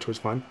time, which was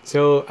fun.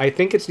 So I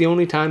think it's the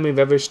only time I've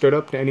ever stood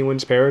up to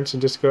anyone's parents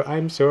and just go,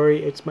 "I'm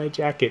sorry, it's my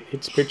jacket.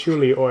 It's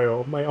patchouli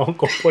oil. My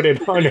uncle put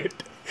it on it.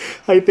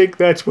 I think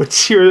that's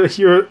what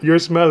you're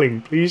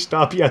smelling. Please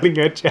stop yelling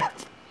at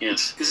Jeff."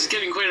 Yes, this is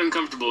getting quite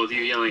uncomfortable with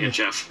you yelling at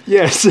Jeff.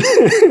 Yes.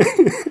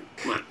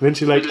 What? Then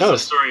she's like, "This is the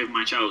story of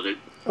my childhood."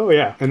 Oh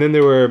yeah, and then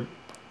there were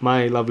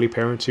my lovely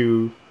parents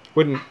who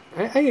wouldn't.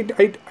 I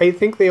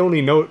think they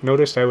only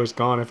noticed I was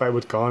gone if I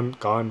was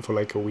gone for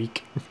like a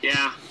week.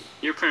 Yeah,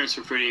 your parents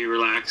were pretty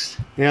relaxed.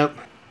 Yep.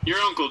 Your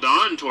Uncle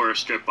Don tore a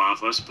strip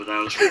off us, but that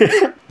was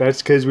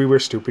That's because we were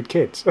stupid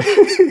kids.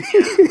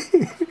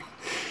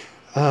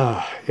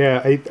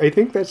 Yeah, I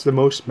think that's the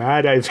most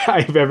mad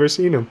I've ever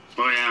seen him.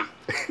 Oh yeah.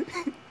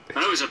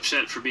 I was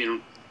upset for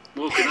being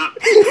woken up.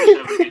 I was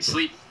having a good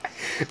sleep.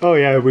 Oh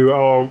yeah,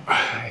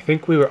 I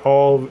think we were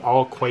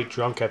all quite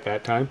drunk at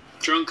that time.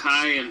 Drunk,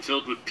 high, and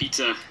filled with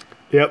pizza.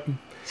 Yep.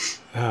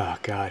 Oh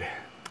god.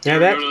 Yeah,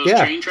 go to those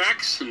train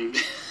tracks and.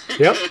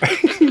 Yep.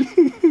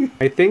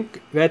 I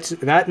think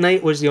that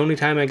night was the only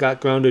time I got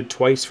grounded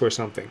twice for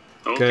something.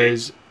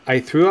 Because I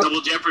threw up.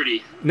 Double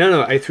jeopardy.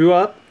 No, I threw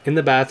up in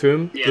the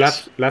bathroom.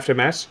 Yes. Left a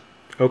mess.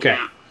 Okay.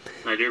 Yeah,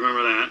 I do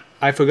remember that.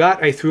 I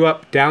forgot I threw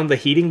up down the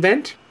heating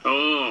vent.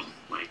 Oh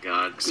my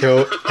god.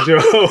 So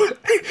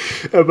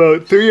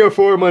about 3 or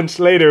 4 months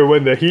later,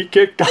 when the heat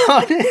kicked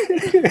on,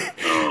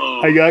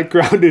 I got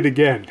grounded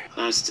again.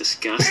 That's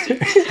disgusting.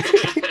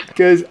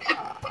 Because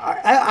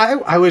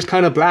I was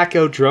kind of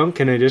blackout drunk,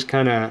 and I just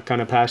kind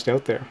of passed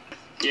out there.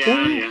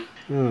 Yeah.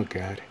 Oh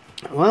god.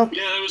 Well.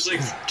 Yeah, that was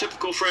like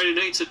typical Friday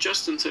nights at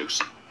Justin's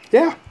house.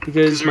 Yeah,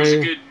 because there was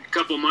a good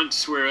couple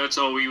months where that's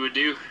all we would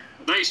do.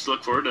 I used to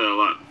look forward to a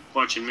lot,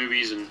 watching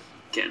movies and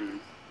getting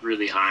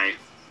really high.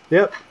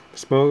 Yep.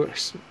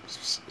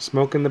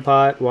 Smoking the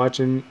pot,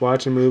 watching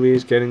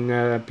movies,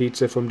 getting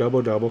pizza from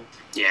Double Double.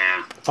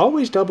 Yeah.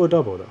 Always Double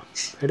Double though.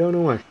 I don't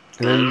know why.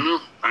 I don't know.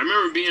 I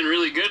remember being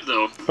really good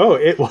though. Oh,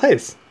 it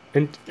was,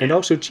 and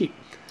also cheap.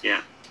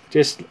 Yeah.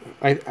 Just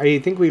I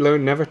think we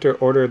learned never to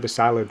order the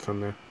salad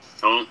from there.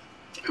 Oh,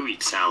 Who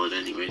eats salad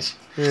anyways?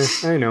 Yeah,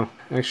 I know.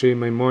 Actually,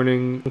 my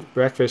morning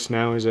breakfast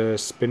now is a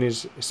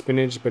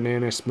spinach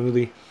banana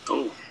smoothie.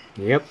 Oh,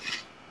 Yep,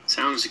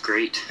 sounds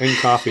great. and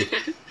coffee.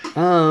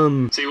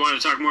 So you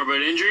want to talk more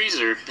about injuries,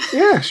 or?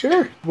 Yeah,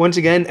 sure. Once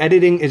again,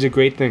 editing is a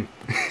great thing.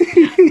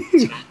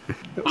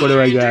 What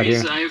do I got here?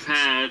 Injuries I've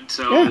had,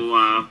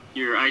 so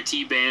your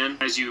IT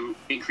band, as you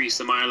increase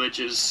the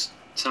mileages,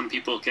 some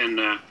people can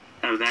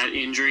have that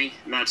injury.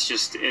 And that's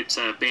just, it's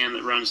a band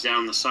that runs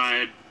down the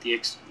side, the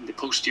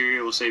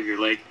posterior will save your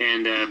leg,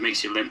 and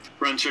makes you limp.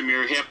 Runs from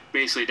your hip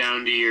basically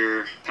down to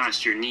your,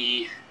 past your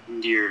knee,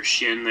 into your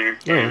shin there.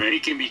 Yeah. And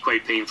it can be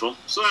quite painful.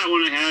 So that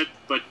one I had,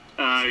 but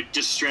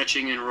just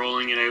stretching and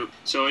rolling it out.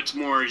 So it's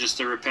more just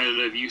a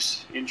repetitive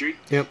use injury.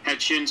 Yep.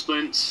 Had shin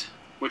splints,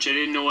 which I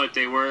didn't know what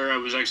they were. I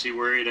was actually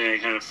worried I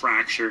had a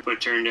fracture, but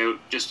it turned out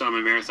just on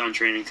my marathon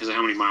training because of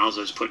how many miles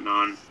I was putting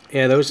on.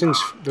 Yeah, those things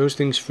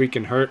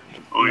freaking hurt.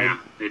 Oh yeah,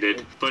 they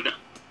did. But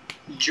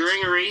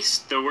during a race,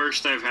 the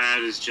worst I've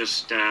had is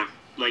just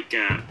like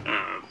a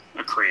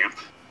cramp.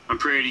 I'm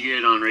pretty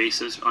good on race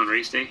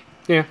day.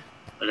 Yeah.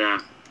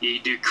 But you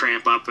do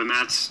cramp up, and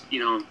that's,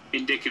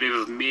 indicative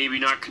of maybe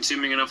not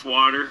consuming enough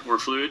water or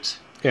fluids.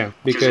 Yeah,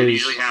 Because it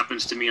usually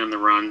happens to me on the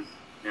run,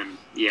 and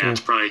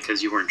it's probably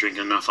because you weren't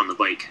drinking enough on the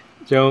bike.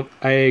 So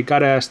I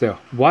gotta ask though,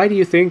 why do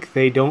you think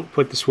they don't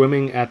put the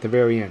swimming at the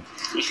very end?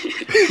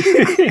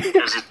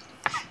 Because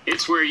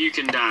it's where you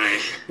can die.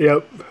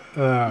 Yep.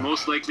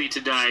 Most likely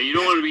to die. You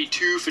don't want to be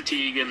too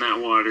fatigued in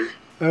that water.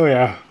 Oh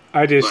yeah.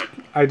 I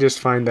just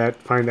find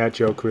that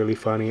joke really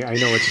funny. I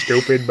know it's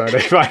stupid, but I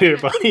find it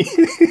funny.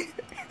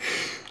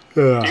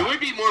 It would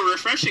be more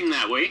refreshing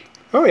that way.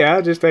 Oh yeah,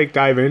 just like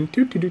dive in.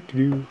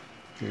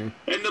 Yeah.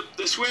 And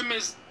the swim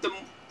is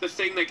the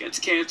thing that gets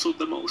canceled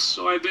the most.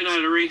 So I've been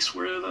at a race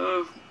where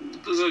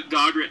there's a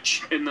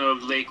Godrich, and the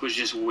lake was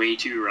just way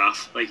too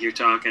rough. Like you're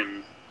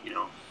talking,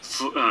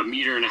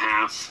 meter and a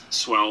half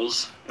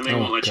swells, and they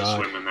won't let you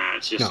swim in that.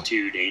 It's just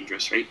too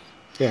dangerous, right?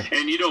 Yeah.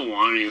 And you don't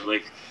want to.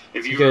 Like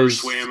if you ever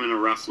swam in a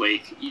rough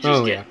lake, you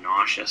just get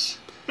nauseous.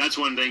 That's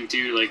one thing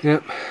too. Like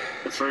the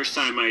first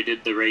time I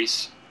did the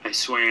race, I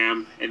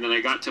swam, and then I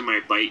got to my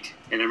bike,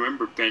 and I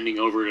remember bending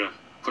over to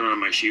put on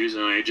my shoes,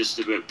 and I just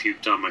about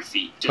puked on my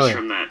feet just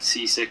from that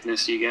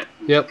seasickness you get.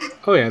 Yep.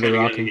 Oh yeah, they're Kinda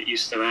rocking. gotta get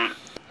used to that.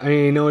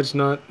 I know it's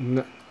not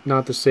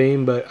the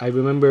same, but I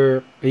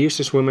remember I used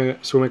to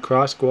swim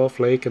across Guelph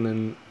Lake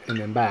and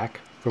then back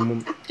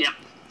from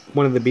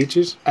one of the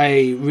beaches.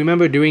 I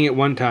remember doing it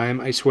one time.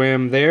 I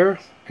swam there.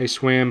 I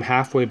swam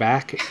halfway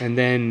back, and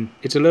then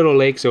it's a little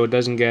lake, so it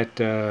doesn't get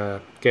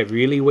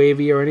really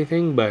wavy or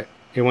anything, but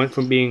it went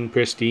from being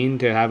pristine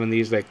to having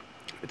these, like,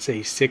 let's say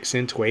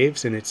 6-inch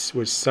waves, and it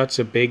was such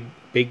a big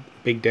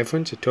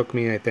difference. It took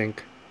me, I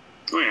think...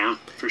 Oh, yeah,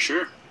 for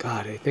sure.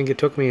 God, I think it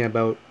took me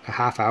about a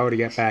half hour to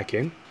get back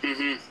in.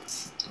 Mm-hmm.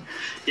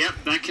 Yep,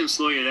 that can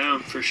slow you down,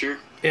 for sure.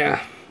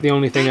 Yeah, the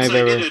only thing I I've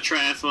ever... did a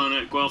triathlon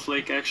at Guelph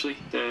Lake, actually.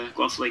 The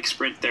Guelph Lake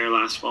Sprint there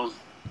last fall.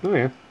 Oh,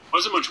 yeah.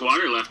 Wasn't much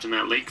water left in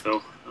that lake,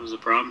 though. That was a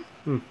problem.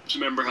 Just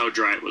remember how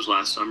dry it was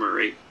last summer,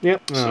 right?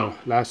 Yep. So.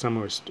 Last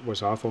summer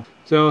was awful.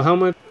 So how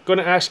much?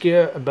 Gonna ask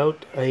you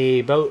about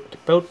your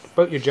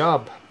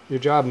job. Your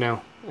job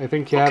now. I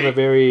think you have a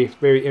very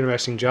very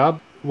interesting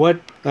job. What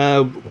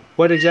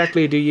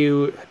exactly do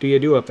you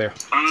do up there?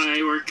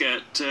 I work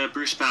at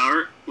Bruce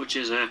Power, which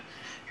is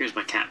here's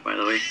my cat, by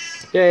the way.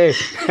 Yay.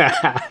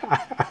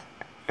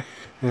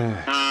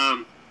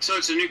 So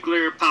it's a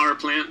nuclear power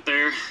plant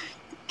there.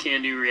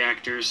 CANDU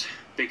reactors.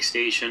 Big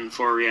station,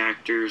 4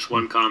 reactors,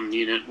 1 common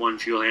unit, 1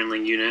 fuel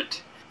handling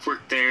unit. I've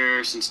worked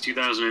there since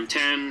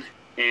 2010,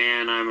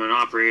 and I'm an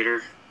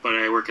operator, but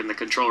I work in the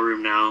control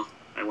room now.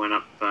 I went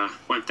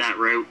that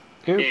route,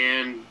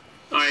 and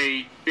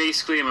I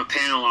basically am a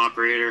panel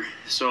operator,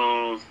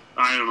 so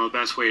I don't know, the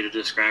best way to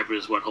describe it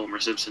is what Homer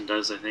Simpson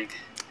does, I think.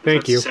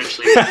 Thank you.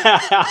 Essentially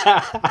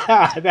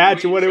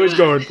That's what it was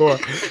going for.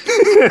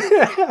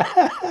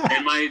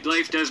 And my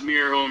life does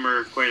mirror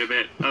Homer quite a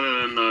bit,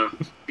 other than the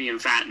being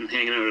fat and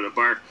hanging out at a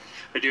bar.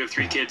 I do have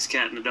 3 kids,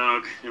 cat and a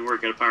dog, and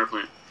work at a power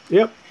plant.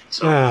 Yep.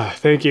 So,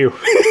 thank you.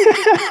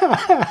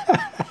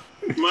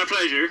 My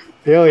pleasure.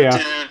 Hell yeah.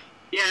 But,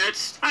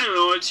 I don't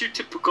know, it's your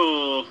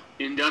typical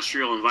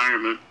industrial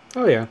environment.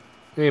 Oh yeah.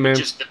 Hey man.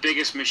 Just the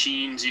biggest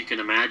machines you can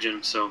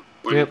imagine. So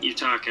when you're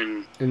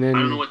talking, and then, I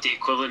don't know what the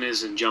equivalent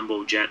is in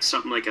jumbo jets.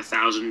 Something like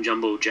 1,000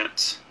 jumbo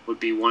jets would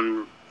be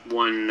one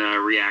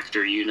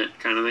reactor unit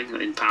kind of thing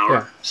in power.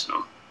 Yeah.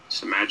 So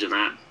just imagine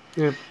that.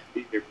 Yep.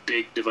 They're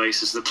big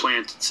devices. The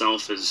plant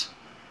itself is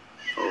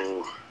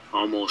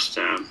almost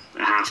a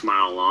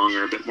half-mile long,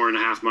 or a bit more than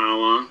a half-mile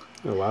long.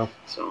 Oh wow.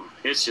 So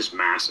it's just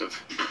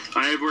massive.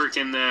 I work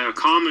in the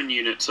common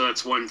unit, so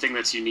that's one thing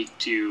that's unique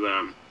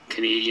to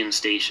Canadian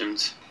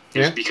stations.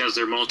 Is because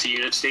they're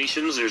multi-unit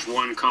stations, there's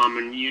one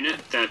common unit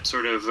that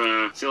sort of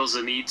fills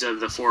the needs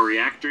of the 4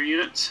 reactor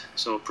units.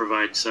 So it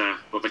provides the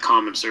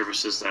common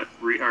services that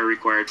are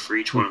required for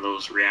each one of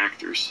those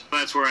reactors.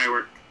 That's where I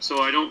work.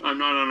 So I'm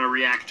not on a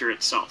reactor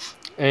itself.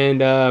 And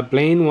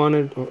Blaine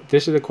wanted,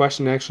 this is a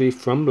question actually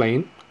from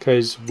Blaine.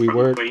 because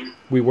Wayne.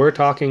 we were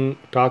talking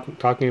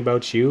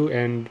about you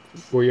and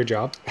your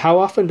job. How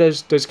often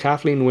does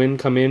Kathleen Wynne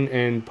come in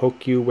and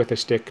poke you with a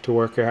stick to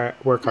work harder?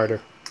 Work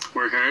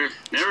harder?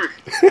 Never.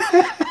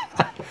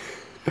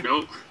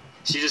 Nope.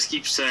 She just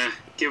keeps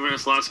giving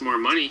us lots more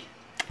money.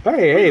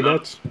 Hey, we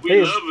love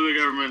the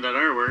government at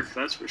our work,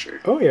 that's for sure.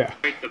 Oh yeah.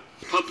 Like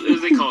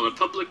they call it a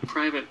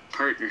public-private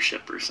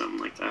partnership or something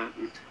like that.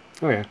 And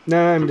oh yeah.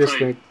 No, I'm just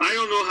like, I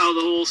don't know how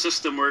the whole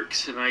system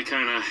works, and I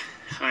don't know.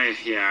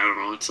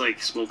 It's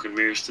like smoke and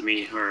mirrors to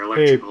me, our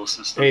electrical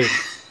system. Hey.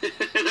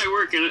 And I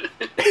work in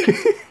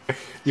it.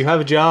 You have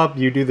a job,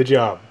 you do the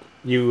job.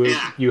 You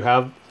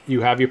have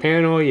your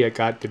panel, you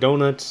got the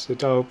donuts.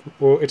 It's all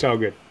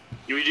good.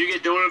 We do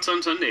get donuts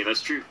on Sunday.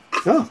 That's true.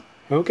 Oh,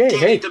 okay.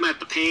 Can't eat them at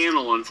the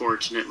panel,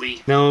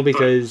 unfortunately. No,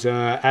 because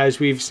as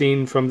we've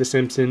seen from The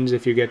Simpsons,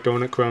 if you get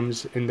donut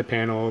crumbs in the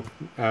panel,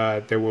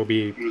 there will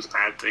be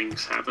bad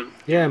things happen.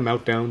 Yeah,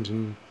 meltdowns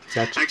and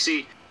such.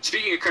 Actually,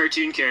 speaking of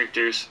cartoon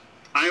characters,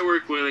 I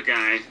work with a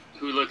guy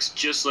who looks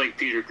just like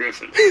Peter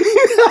Griffin.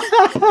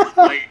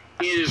 Like,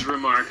 it is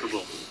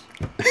remarkable.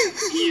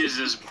 He is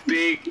this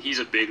big. He's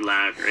a big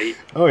lad, right?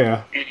 Oh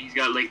yeah. And he's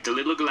got like the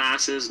little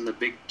glasses and the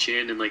big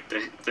chin and like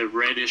the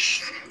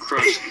reddish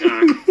close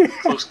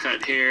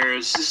cut hair.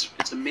 It's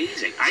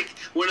amazing.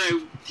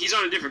 He's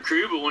on a different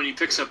crew, but when he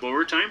picks up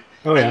overtime,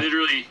 I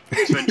literally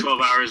spend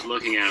 12 hours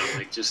looking at him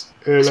like just.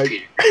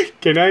 Like,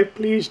 can I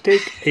please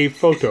take a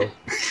photo?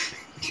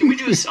 Can we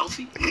do a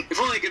selfie? If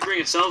only I could bring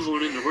a cell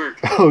phone into work.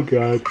 Oh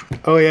god.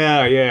 Oh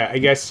yeah. I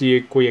guess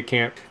you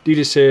can't due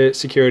to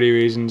security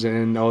reasons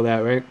and all that,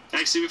 right?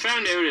 Actually, we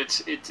found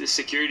out the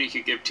security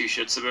could give two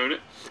shits about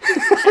it.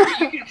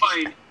 You can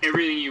find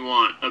everything you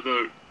want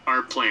about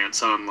our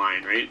plants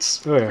online, right? It's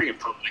freaking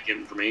public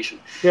information.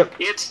 Yep.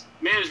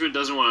 Management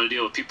doesn't want to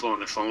deal with people on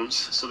their phones,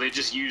 so they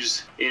just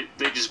use it.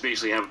 They just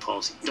basically have a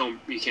policy: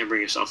 you can't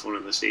bring your cell phone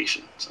in the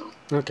station. So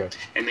okay.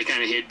 And they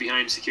kind of hid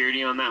behind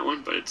security on that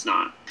one, but it's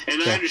not.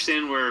 And I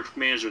understand where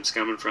management's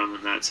coming from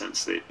in that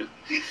sense.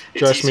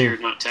 It's easier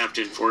not to have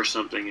to enforce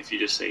something if you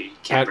just say you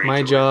can't. At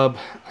my job,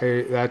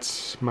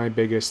 that's my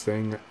biggest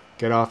thing.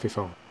 Get off your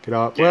phone. Get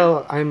off. Yeah.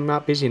 Well, I'm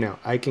not busy now.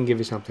 I can give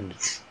you something to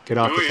do. Get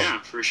off your phone. Yeah,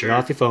 for sure. Get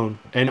off your phone.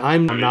 And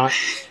I'm not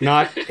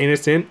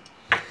innocent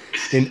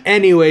in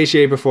any way,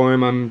 shape, or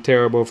form. I'm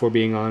terrible for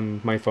being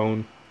on my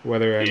phone,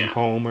 whether I'm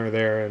home or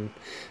there. And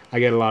I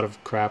get a lot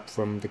of crap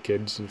from the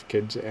kids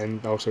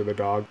and also the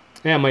dog.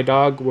 Yeah, my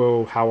dog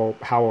will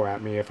howl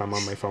at me if I'm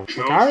on my phone.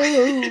 Like,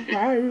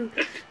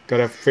 got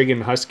a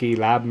friggin' husky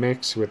lab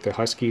mix with the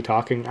husky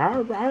talking.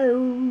 I'm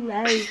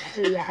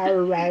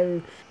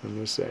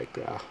just like,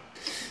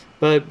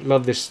 But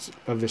love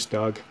this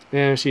dog.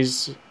 Yeah,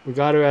 we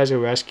got her as a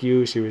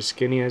rescue. She was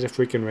skinny as a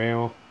freaking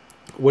rail.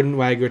 Wouldn't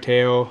wag her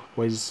tail.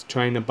 Was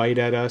trying to bite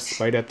at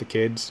the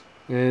kids.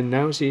 And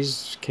now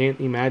she's can't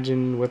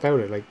imagine without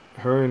it. Like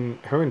her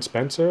and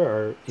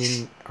Spencer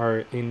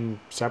are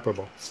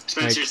inseparable.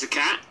 Spencer's the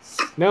cat?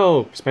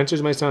 No,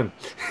 Spencer's my son.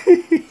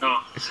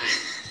 Oh.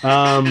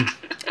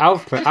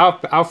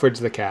 Alfred's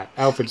the cat.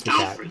 Alfred's the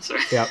cat.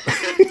 Sorry. Yep.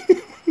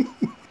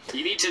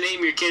 You need to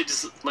name your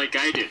kids like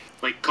I did.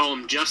 Like call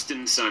him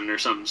Justin's son or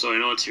something, so I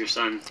know it's your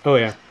son. Oh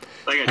yeah.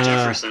 I got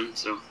Jefferson,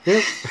 so.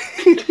 Yep.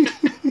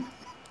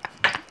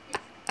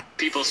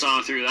 People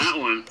saw through that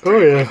one. Oh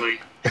yeah.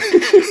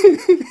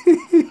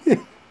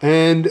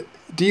 And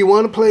do you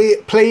want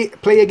to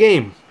play a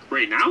game?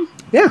 Right now?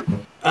 Yeah.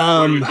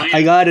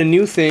 I got a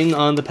new thing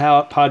on the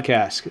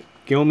podcast.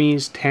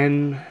 Gilmy's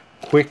 10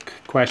 quick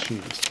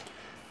questions.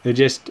 They're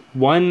just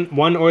one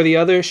or the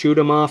other. Shoot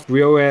them off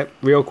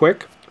real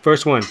quick.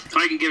 First one.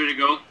 I can give it a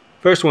go.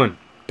 First one.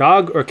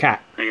 Dog or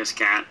cat? I guess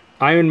cat.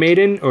 Iron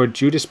Maiden or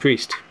Judas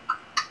Priest?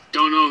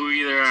 Don't know who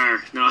either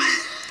are. No.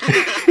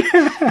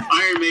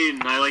 Iron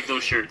Maiden. I like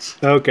those shirts.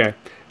 Okay.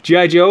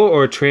 G.I. Joe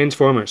or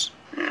Transformers?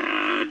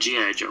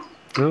 G.I. Joe.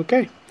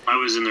 Okay. I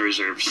was in the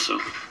reserves, so.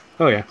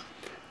 Oh, yeah.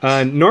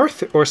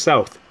 North or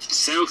South?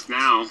 South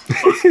now.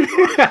 Fuck the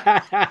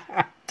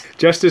North.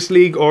 Justice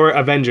League or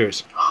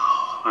Avengers?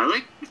 Oh, I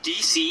like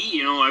DC.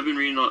 You know, I've been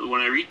reading,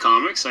 when I read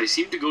comics, I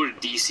seem to go to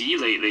DC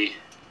lately.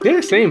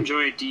 Yeah, same. I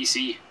enjoy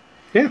DC.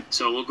 Yeah.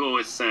 So we'll go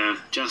with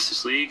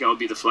Justice League. I'll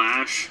be the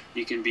Flash.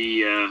 You can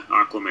be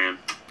Aquaman.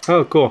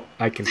 Oh, cool.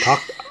 I can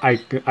talk. I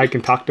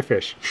can talk to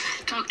fish.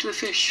 Talk to the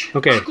fish.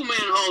 Okay. Aquaman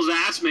hauls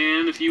ass,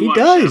 man. If you he watch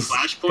does.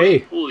 Flashpoint, hey.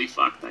 Holy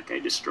fuck, that guy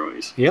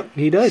destroys. Yep,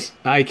 he does.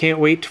 I can't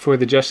wait for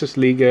the Justice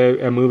League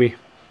movie.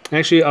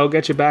 Actually, I'll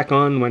get you back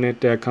on when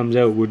it comes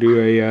out. We'll do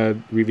a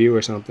review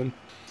or something.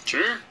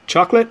 Sure.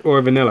 Chocolate or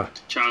vanilla?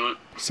 Chocolate.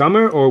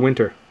 Summer or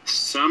winter?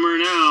 Summer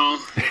now.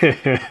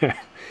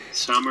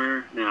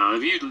 Summer now.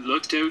 Have you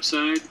looked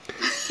outside?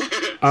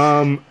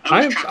 I'm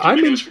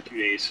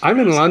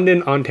in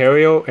London,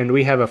 Ontario, and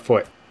we have a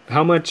foot.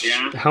 How much?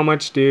 Yeah. How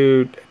much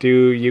do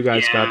you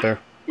guys got there?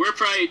 We're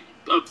probably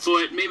a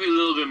foot, maybe a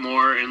little bit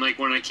more. And like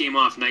when I came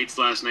off nights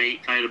last night,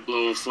 I had to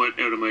blow a foot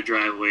out of my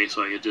driveway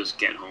so I could just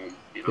get home.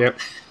 You know? Yep.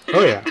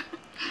 Oh yeah.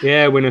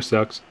 Yeah, winter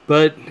sucks,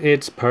 but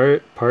it's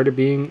part of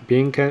being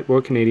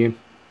we're Canadian.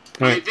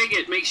 I think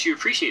it makes makes you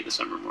appreciate the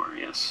summer more.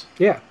 Yes.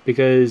 Yeah,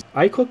 because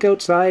I cook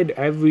outside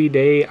every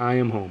day I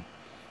am home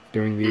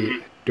during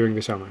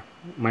the summer.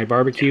 My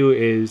barbecue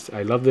is,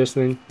 I love this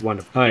thing,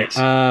 wonderful. All right,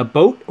 Yes.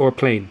 Boat or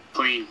plane?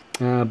 Plane.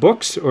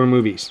 Books or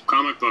movies?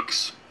 Comic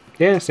books.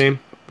 Yeah, same.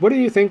 What do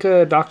you think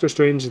of Doctor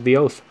Strange The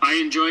Oath? I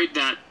enjoyed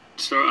that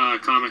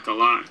comic a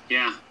lot.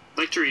 Yeah. I'd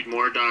like to read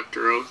more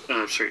Doctor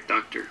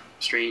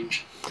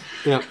Strange.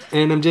 Yeah,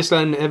 and I'm just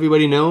letting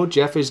everybody know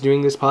Jeff is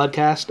doing this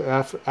podcast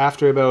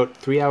after about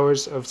 3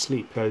 hours of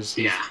sleep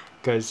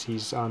because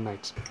he's on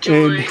nights.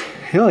 Joy. And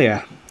hell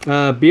yeah.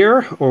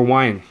 Beer or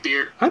wine?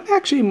 Beer. I'm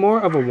actually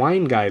more of a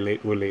wine guy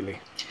lately.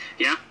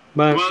 Yeah.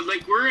 But Well,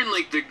 like we're in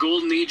like the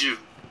golden age of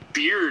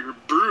beer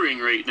brewing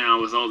right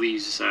now with all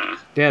these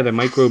yeah, the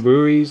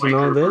microbreweries and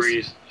all this.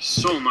 microbreweries.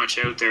 So much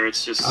out there.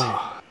 It's just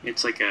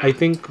it's like a. I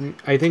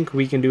think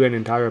we can do an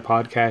entire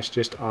podcast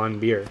just on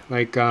beer.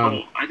 Like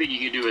I think you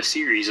could do a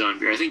series on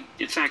beer. I think,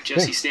 in fact,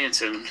 Jesse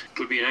Stanson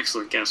would be an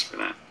excellent guest for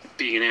that,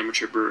 being an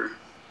amateur brewer.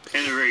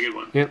 And a very good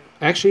one. yeah.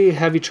 Actually,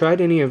 have you tried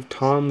any of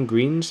Tom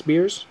Green's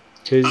beers?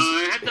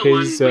 I had the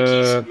one he's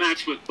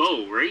matched with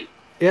Bo, right?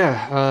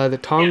 Yeah, the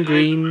Tom Yeah,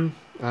 Green,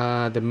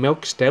 the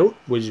milk stout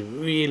was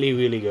really,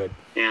 really good.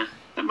 Yeah,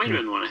 that might have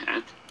been the one I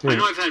had. Yeah. I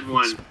know I've had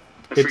one.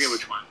 I forget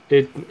which one.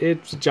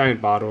 It's a giant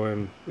bottle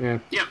and yeah.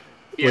 Yep.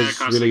 Yeah, it was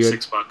cost really like good.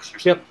 $6 or something.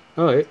 Yep.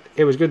 Oh,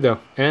 it was good though.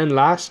 And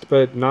last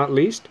but not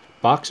least,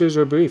 boxers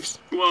or briefs?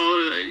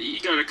 Well, you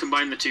gotta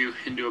combine the two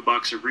into a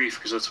boxer brief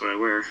because that's what I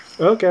wear.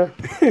 Okay.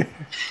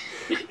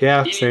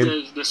 Yeah, You same.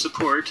 need the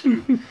support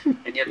and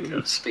yet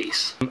the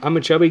space. I'm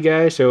a chubby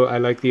guy, so I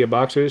like the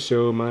boxers,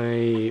 so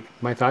my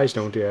thighs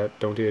don't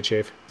get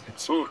chafe.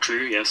 Oh,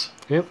 true. Yes.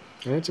 Yep,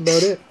 that's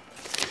about it.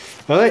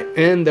 All right,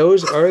 and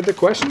those are the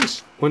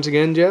questions. Once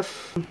again,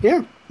 Jeff.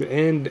 Yeah,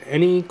 and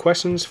any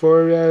questions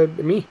for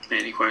me?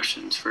 Any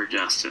questions for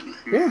Justin?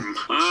 Yeah.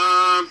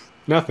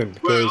 Nothing,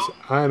 because Well-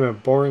 I'm a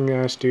boring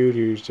ass dude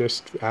who's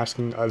just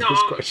asking others No.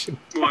 questions.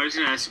 Well, I was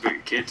gonna ask you about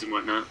your kids and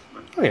whatnot.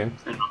 But Oh yeah,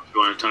 I don't know if you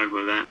want to talk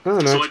about that. Oh,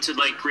 no. So what's it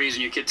like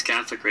raising your kids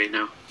Catholic right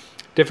now?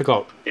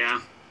 difficult. Yeah.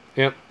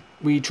 Yep.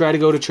 We try to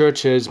go to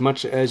church as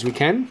much as we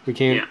can. We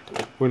can't.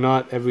 We're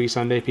not every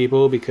Sunday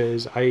people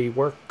because I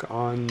work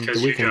on the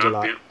Because your weekends a job.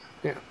 lot. Yeah.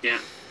 Yeah. Yeah.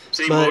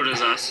 Same But- boat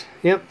as us.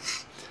 Yep.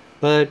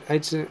 But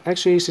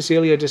actually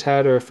Cecilia just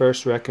had her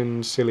first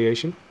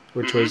reconciliation,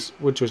 which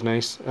was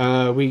nice.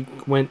 We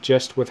went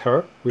just with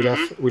her. We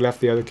left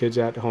the other kids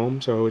at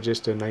home, so it was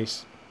just a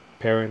nice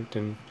parent,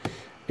 and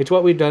it's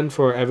what we've done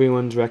for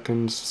everyone's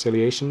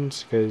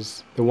reconciliations,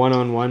 because the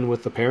one-on-one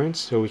with the parents,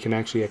 so we can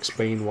actually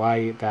explain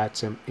why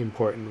that's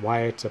important,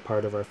 why it's a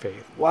part of our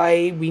faith,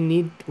 why we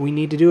need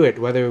to do it,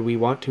 whether we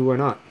want to or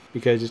not,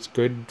 because it's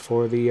good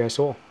for the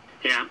soul.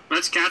 Yeah.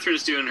 That's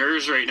Catherine's doing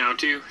hers right now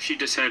too. She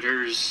just had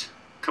hers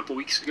a couple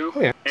weeks ago.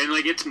 Oh yeah. And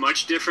like it's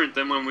much different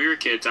than when we were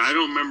kids. I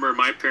don't remember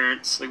my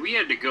parents, like we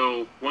had to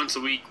go once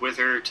a week with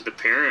her to the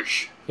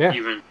parish. Yeah.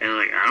 Even, and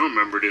like I don't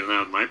remember doing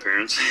that with my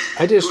parents.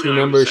 I just When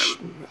remember, was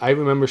seven. I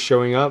remember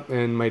showing up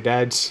and my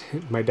dad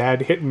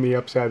hitting me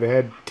upside the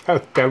head,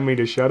 telling me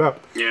to shut up,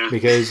 Yeah.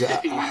 because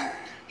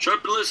Shut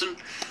up and listen.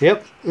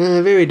 yep,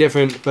 very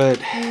different, but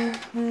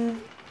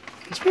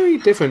it's very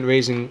different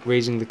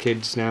raising the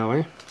kids now,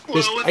 eh? Well,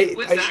 Just-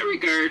 with that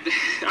regard,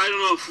 I don't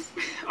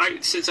know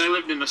if since I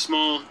lived in a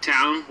small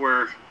town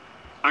where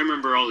I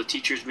remember all the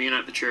teachers being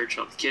at the church,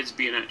 all the kids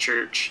being at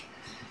church,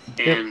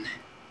 and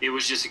it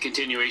was just a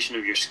continuation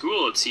of your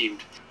school, it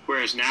seemed.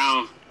 Whereas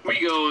now we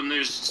go and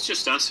there's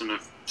just us and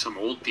some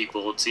old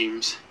people, it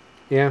seems.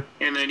 Yeah,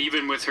 And then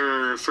even with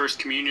her first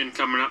communion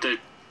coming up, the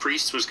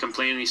priest was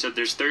complaining. He said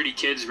there's 30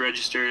 kids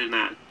registered in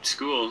that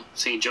school,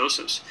 St.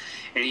 Joseph's,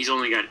 and he's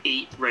only got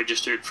 8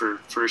 registered for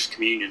first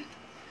communion.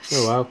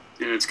 oh wow.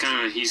 And it's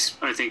kind of, he's,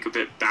 I think, a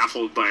bit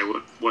baffled by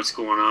what's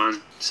going on.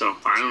 So,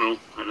 I don't know.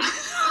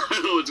 I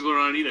don't know what's going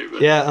on either.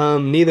 But Yeah,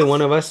 neither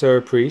one of us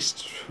are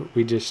priests.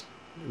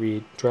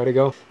 We try to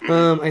go.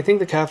 I think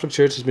the Catholic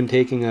Church has been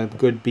taking a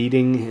good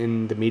beating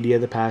in the media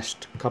the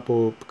past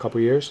couple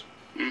years.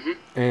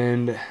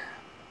 And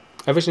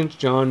ever since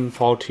John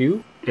Paul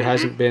II, there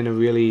hasn't been a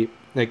really,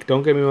 like,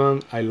 don't get me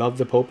wrong, I love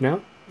the Pope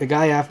now. The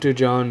guy after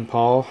John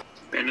Paul,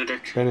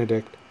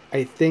 Benedict,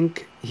 I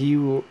think he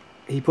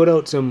put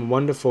out some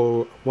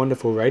wonderful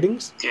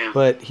writings, Yeah.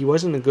 but he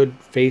wasn't a good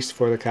face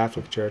for the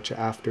Catholic Church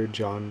after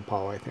John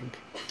Paul, I think.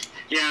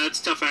 Yeah,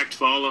 it's a tough act to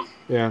follow.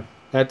 Yeah,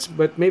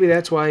 but maybe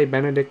that's why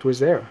Benedict was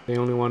there. They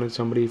only wanted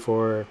somebody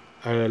for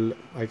a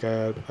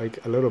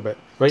little bit.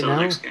 Right Until the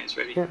now, next guy's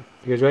ready. yeah,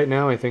 because right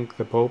now I think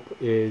the Pope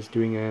is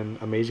doing an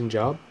amazing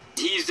job.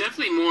 He's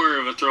definitely more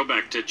of a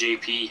throwback to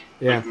JP.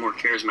 Yeah. Like more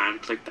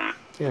charismatic like that.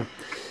 Yeah,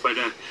 But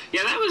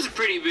yeah, that was a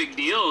pretty big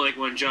deal. Like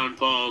when John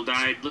Paul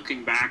died.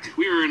 Looking back,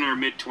 we were in our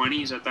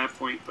mid-20s at that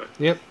point, but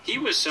yep. he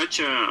was such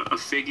a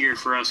figure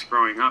for us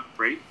growing up,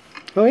 right?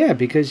 Oh yeah,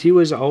 because he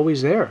was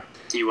always there,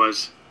 He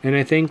was. and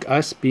I think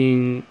us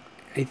being,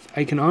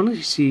 I can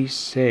honestly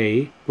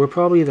say we're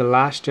probably the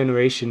last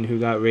generation who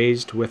got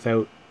raised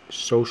without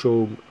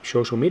social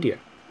media.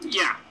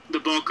 Yeah, the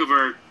bulk of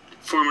our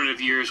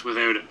formative years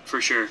without it, for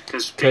sure.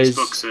 Because 'Cause-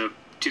 Facebook's a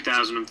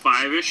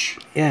 2005-ish,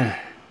 Yeah.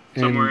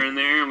 somewhere in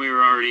there, and we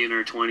were already in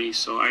our 20s,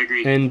 so I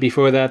agree. And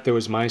before that, there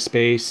was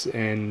MySpace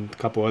and a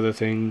couple other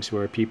things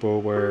where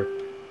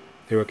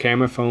there were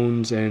camera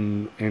phones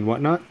and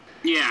whatnot.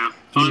 Yeah,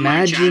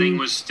 online chatting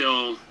was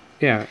still...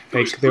 Yeah,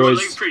 there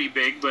was pretty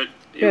big, but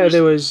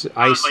there was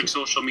like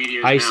social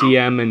media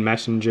ICM now. And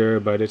Messenger,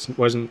 but it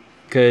wasn't,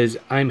 because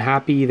I'm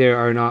happy there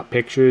are not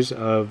pictures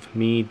of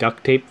me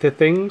duct taped to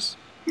things.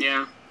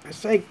 Yeah.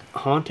 It's like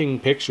haunting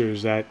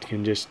pictures that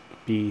can just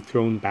be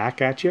thrown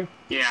back at you.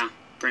 Yeah,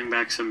 bring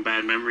back some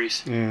bad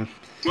memories. Yeah.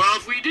 Well,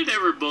 if we did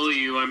ever bully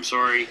you, I'm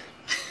sorry.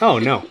 Oh,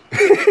 no.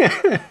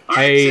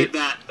 I said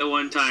that the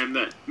one time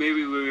that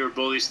maybe we were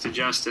bullies to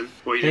Justin.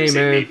 Well, you didn't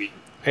say maybe.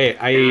 Hey,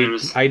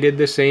 I did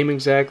the same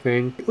exact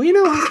thing. Well, you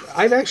know,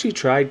 I've actually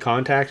tried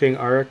contacting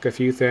Arik a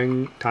few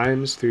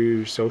times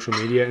through social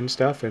media and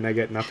stuff, and I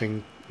get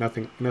nothing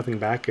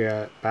back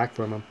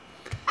from him.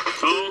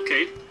 Oh,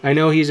 okay. I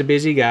know he's a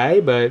busy guy,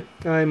 but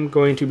I'm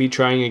going to be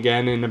trying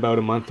again in about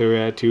a month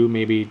or two,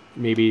 maybe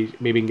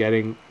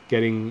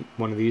getting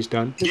one of these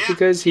done. Just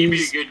because he'd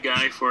be a good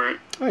guy for it.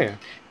 Oh yeah.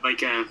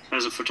 Like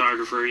as a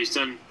photographer, he's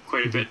done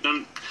quite a bit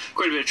of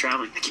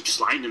traveling. I keep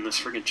sliding in this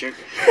friggin' chair.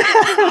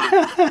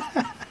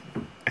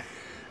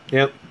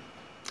 Yep.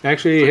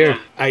 Actually, here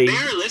they're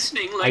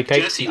listening. Like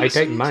Jesse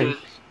listened mine.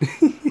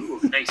 Ooh,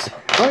 nice.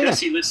 Oh, yeah.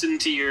 Jesse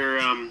listened to your.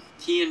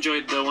 He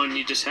enjoyed the one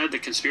you just had, the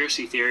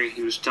conspiracy theory.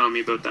 He was telling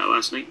me about that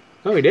last night.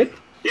 Oh, he did?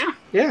 Yeah.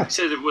 Yeah. He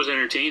said it was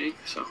entertaining.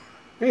 So.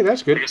 Hey,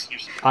 that's good.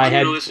 I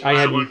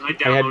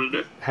downloaded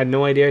it. Had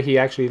no idea he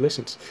actually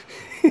listens.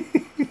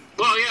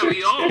 Well, yeah,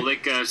 we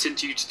all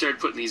since you started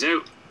putting these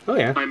out. Oh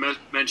yeah. I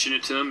mentioned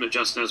it to them at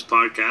Justin has a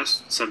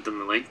podcast, sent them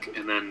the link,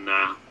 and then.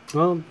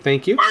 Well,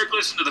 thank you. Mark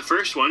listened to the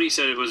first one. He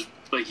said it was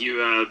like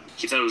you.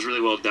 He thought it was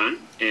really well done,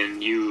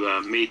 and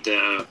you made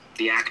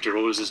the actor.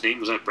 What was his name?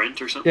 Was that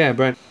Brent or something? Yeah,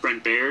 Brent.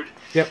 Brent Baird.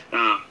 Yep.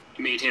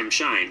 Made him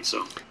shine.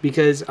 So.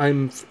 Because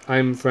I'm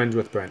friends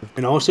with Brent,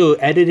 and also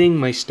editing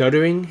my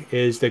stuttering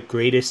is the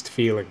greatest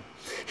feeling.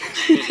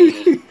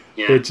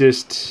 Yeah.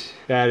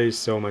 That is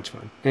so much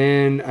fun.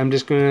 And I'm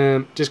just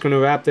gonna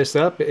wrap this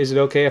up. Is it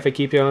okay if I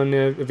keep you on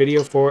the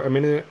video for a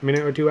minute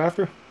or two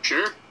after?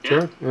 Sure. Yeah.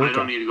 Sure. Okay. I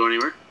don't need to go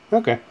anywhere.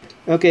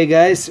 Okay,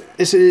 guys.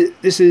 This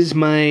is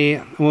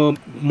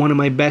one of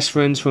my best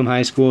friends from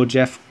high school,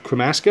 Jeff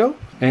Cremasco,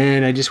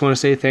 and I just want to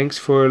say thanks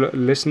for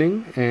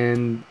listening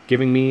and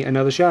giving me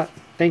another shot.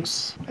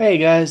 Thanks. Hey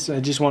guys, I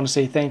just want to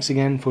say thanks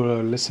again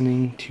for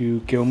listening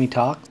to Kill Me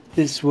Talk.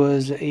 This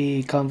was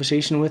a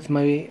conversation with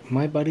my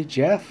buddy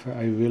Jeff.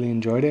 I really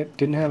enjoyed it.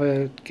 I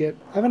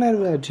haven't had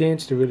a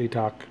chance to really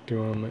talk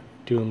to him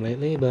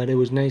lately, but it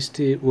was nice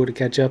to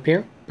catch up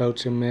here about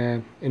some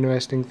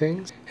interesting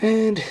things,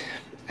 and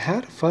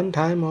had a fun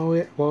time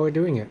while we're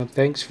doing it.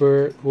 Thanks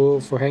for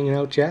hanging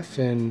out, Jeff,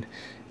 and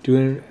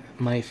doing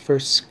my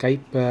first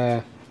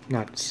Skype.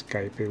 Not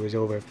Skype. It was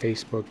over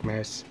Facebook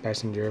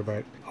Messenger,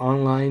 but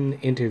online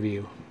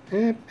interview.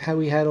 How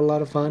we had a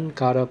lot of fun,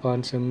 caught up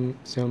on some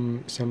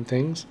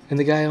things, and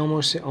the guy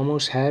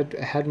almost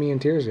had me in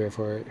tears there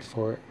for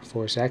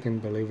a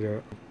second, believe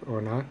it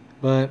or not.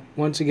 But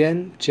once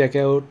again, check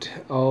out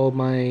all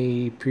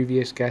my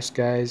previous guest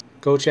guys.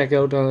 Go check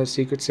out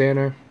Secret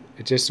Santa.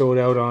 It just sold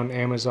out on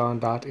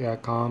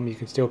Amazon.com. You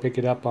can still pick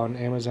it up on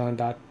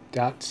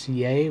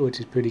Amazon.ca, which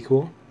is pretty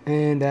cool.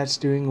 And that's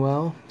doing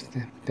well.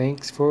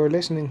 Thanks for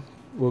listening.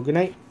 Well, good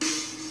night.